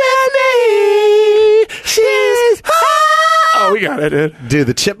she's with me, she's Oh, we got it, dude. Dude,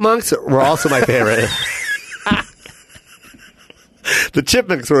 the Chipmunks were also my favorite. The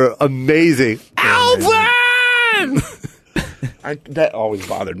Chipmunks were amazing. Alvin! That always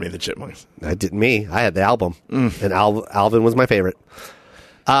bothered me, the Chipmunks. That didn't me. I had the album, and Alvin was my favorite.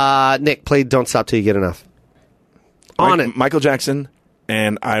 Nick played "Don't Stop Till You Get Enough." Michael Jackson,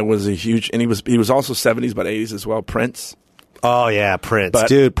 and I was a huge, and he was also 70s but 80s as well. Prince. Oh yeah, Prince, But-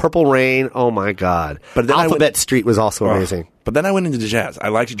 dude. Purple Rain. Oh my God. But then Alphabet Street was also amazing. But then I went into jazz. I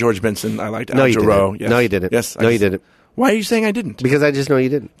liked George Benson. I liked No, Al you Jarreau. didn't. Yes. No, you didn't. Yes, No, you didn't. Why are you saying I didn't? Because I just know you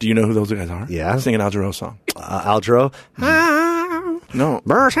didn't. Do you know who those guys are? Yeah. Sing an Al Jarreau song. Al Jarreau. No. No.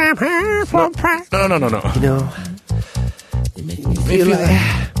 You know, it made me feel like.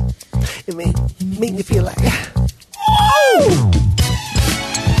 It made me feel like.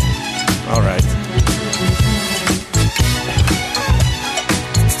 All right.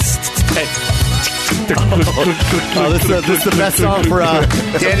 Oh, this is the best song for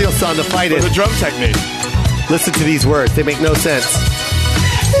Daniel's song to fight it. The drum technique. Listen to these words. They make no sense.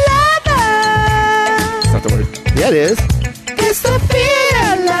 It's not the word. Yeah, it is. It's the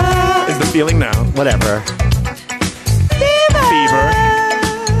feeling love. Is the feeling now. Whatever. Fever.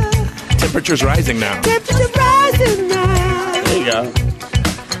 Temperature's rising now. Temperature rising now. There you go.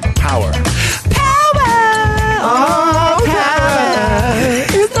 Power. Power. Oh, power.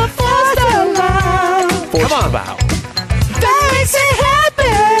 It's the force of love. Come on. Bow. That makes it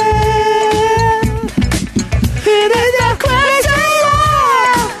happen. It is a question.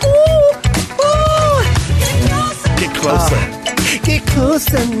 Ooh, ooh. Get closer. Get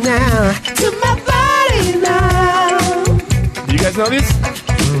closer now to my body now. Do you guys know these?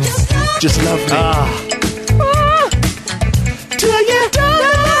 Just love me. Do you know?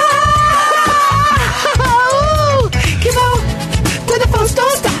 Keep on to the phone,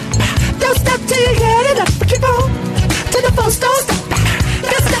 don't stop. Don't stop till you get it up. Keep on to the phone, don't stop.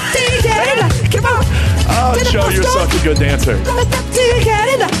 Don't stop till you get it up. Keep on. Oh, Joe, you're such a good dancer. Don't stop till you get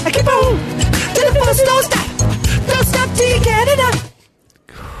it up. Keep on to the phone, don't stop. Don't stop till you get it up.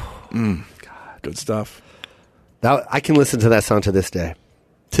 Good stuff. That, I can listen to that song to this day.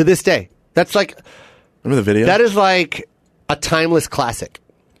 To this day. That's like, Remember the video? that is like a timeless classic.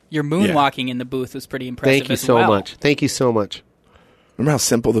 Your moonwalking in the booth was pretty impressive. Thank you as so well. much. Thank you so much. Remember how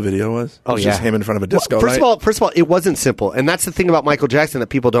simple the video was? It was just him in front of a disco Well, light. first of all, it wasn't simple. And that's the thing about Michael Jackson that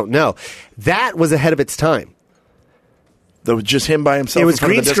people don't know. That was ahead of its time. That was just him by himself It was in front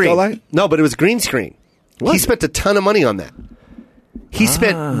green of a disco screen. light? No, but it was green screen. He Was it? spent a ton of money on that. He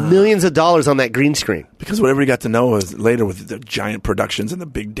spent millions of dollars on that green screen. Because whatever he got to know was later with the giant productions and the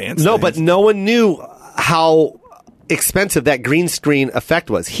big dance No, things. but no one knew how expensive that green screen effect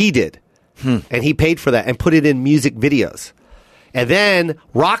was. He did. And he paid for that and put it in music videos. And then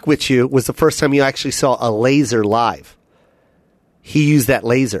Rock With You was the first time you actually saw a laser live. He used that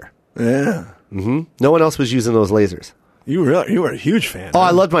laser. Yeah. No one else was using those lasers. You were a huge fan. Oh, huh?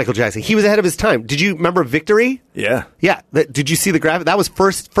 I loved Michael Jackson. He was ahead of his time. Did you remember Victory? Yeah. Yeah. Did you see the graphic? That was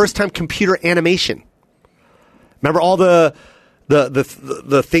first time computer animation. Remember all the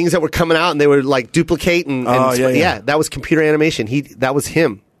things that were coming out and they would like duplicate and Oh, yeah. that was computer animation. That was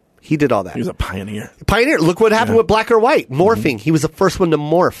him. He did all that. He was a pioneer. Pioneer. Look what happened with Black or White. Morphing. He was the first one to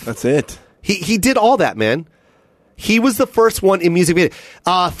morph. That's it. He did all that, man. He was the first one in music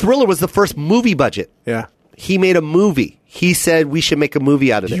video. Thriller was the first movie budget. Yeah. He made a movie. He said we should make a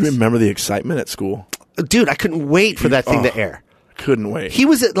movie out of Do this. you remember the excitement at school? Dude, I couldn't wait for that thing to air. Couldn't wait. He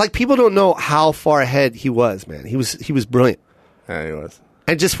was like, people don't know how far ahead he was, man. He was brilliant. Yeah, he was.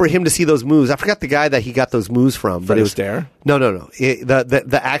 And just for him to see those moves, I forgot the guy that he got those moves from. Fred Astaire? No.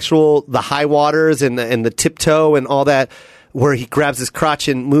 The actual the high waters and the tiptoe and all that, where he grabs his crotch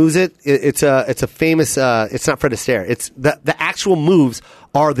and moves it. It's a famous. It's not Fred Astaire. It's the actual moves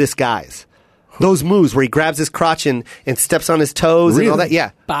are this guy's. Those moves where he grabs his crotch and steps on his toes and all that.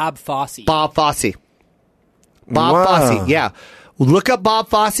 Yeah, Bob Fosse. Bob Fosse. Wow. Yeah, look up Bob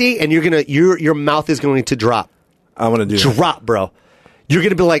Fosse, and your mouth is going to drop. I want to do that. Drop, bro. You're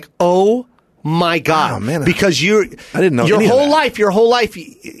going to be like, oh my God. Oh, man. Because I didn't know your any of whole that. life,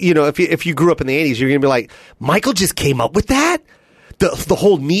 you know, if you grew up in the 80s, you're going to be like, Michael just came up with that? The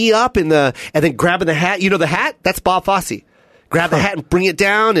whole knee up and then grabbing the hat. You know the hat? That's Bob Fosse. Grab the hat and bring it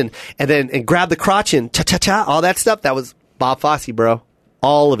down and grab the crotch and cha-cha-cha, all that stuff. That was Bob Fosse, bro.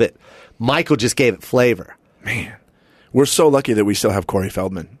 All of it. Michael just gave it flavor. Man, we're so lucky that we still have Corey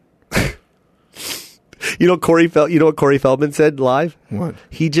Feldman. You know what Corey Feldman said live? What?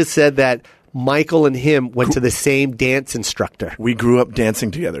 He just said that Michael and him went to the same dance instructor. We grew up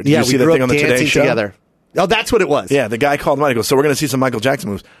dancing together. Did Yeah, you see we that grew thing up on the Today dancing Show? together. Oh, that's what it was. Yeah, the guy called Michael goes, so we're going to see some Michael Jackson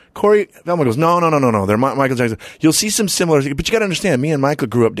moves. Corey Feldman goes, no. They're Michael Jackson. You'll see some similar, but you got to understand, me and Michael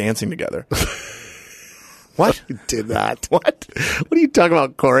grew up dancing together. What? You did not. What are you talking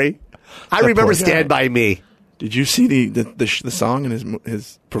about, Corey? I remember Stand By Me. Did you see the song and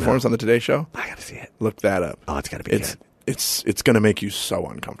his performance on the Today Show? I got to see it. Look that up. Oh, it's got to be good. It's going to make you so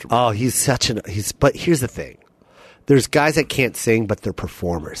uncomfortable. Oh, but here's the thing. There's guys that can't sing, but they're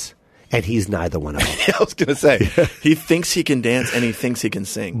performers. And he's neither one of them. I was going to say, he thinks he can dance and he thinks he can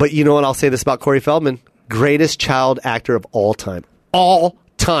sing. But you know what? I'll say this about Corey Feldman. Greatest child actor of all time. All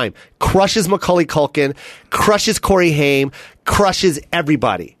time. Crushes Macaulay Culkin. Crushes Corey Haim. Crushes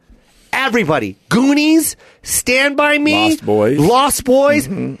everybody. Everybody. Goonies. Stand By Me. Lost Boys.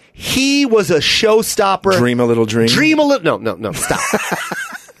 Mm-hmm. He was a showstopper. Dream a Little Dream. No. Stop.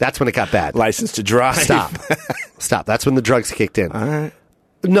 That's when it got bad. License to Drive. Stop. That's when the drugs kicked in. All right.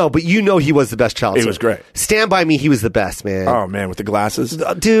 No, but you know he was the best child. He was great. Stand By Me, he was the best, man. Oh man, with the glasses,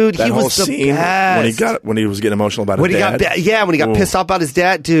 dude. That he whole was the scene best. when he was getting emotional about his dad. When he got pissed off about his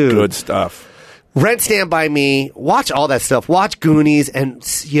dad, dude. Good stuff. Rent Stand By Me. Watch all that stuff. Watch Goonies, and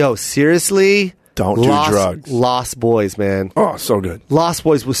seriously, don't do drugs. Lost Boys, man. Oh, so good. Lost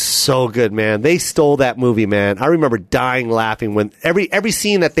Boys was so good, man. They stole that movie, man. I remember dying laughing when every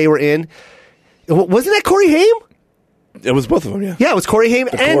scene that they were in. Wasn't that Corey Haim? It was both of them, yeah. Yeah, it was Corey Haim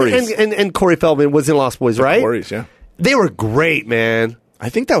and Corey Feldman was in Lost Boys, right? The Coreys, yeah. They were great, man. I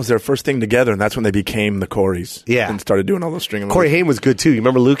think that was their first thing together, and that's when they became the Coreys. Yeah. And started doing all those string. Corey Haim was good, too. You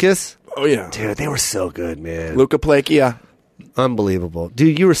remember Lucas? Oh, yeah. Dude, they were so good, man. Luca Plakia. Unbelievable.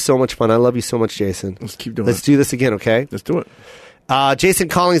 Dude, you were so much fun. I love you so much, Jason. Let's keep doing Let's do this again, okay? Let's do it.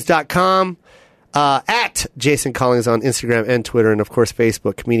 JasonCollings.com. At Jason Collings on Instagram and Twitter, and of course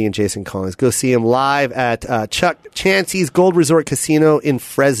Facebook, comedian Jason Collings. Go see him live at Chuck Chansey's Gold Resort Casino in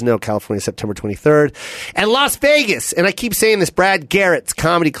Fresno, California, September 23rd, and Las Vegas. And I keep saying this, Brad Garrett's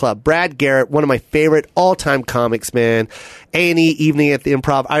Comedy Club. Brad Garrett, one of my favorite all-time comics, man. A&E Evening at the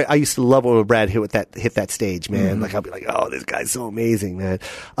Improv. I used to love when Brad hit that stage, man. Like I'll be like, oh, this guy's so amazing, man.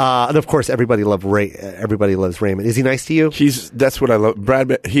 And of course, everybody loves Raymond. Is he nice to you? That's what I love.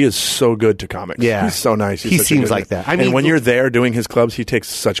 Brad, he is so good to comics. Yeah, he's so nice. He seems like that. I mean, and when you're there doing his clubs, he takes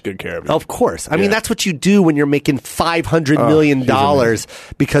such good care of you. Of course. I mean, that's what you do when you're making $500 million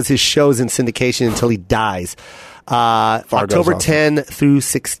because his show's in syndication until he dies. October 10 through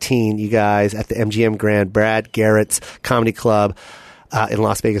 16, you guys, at the MGM Grand, Brad Garrett's Comedy Club in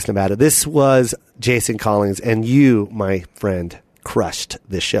Las Vegas, Nevada. This was Jason Collings, and you, my friend, crushed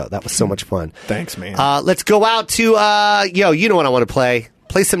this show. That was so much fun. Thanks, man. Let's go out to, you know what I want to play.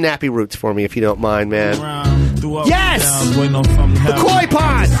 Play some Nappy Roots for me if you don't mind, man. Yes! The Koy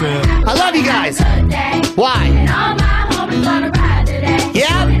Pond! I love you guys. Why?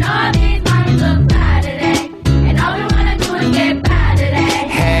 Yeah?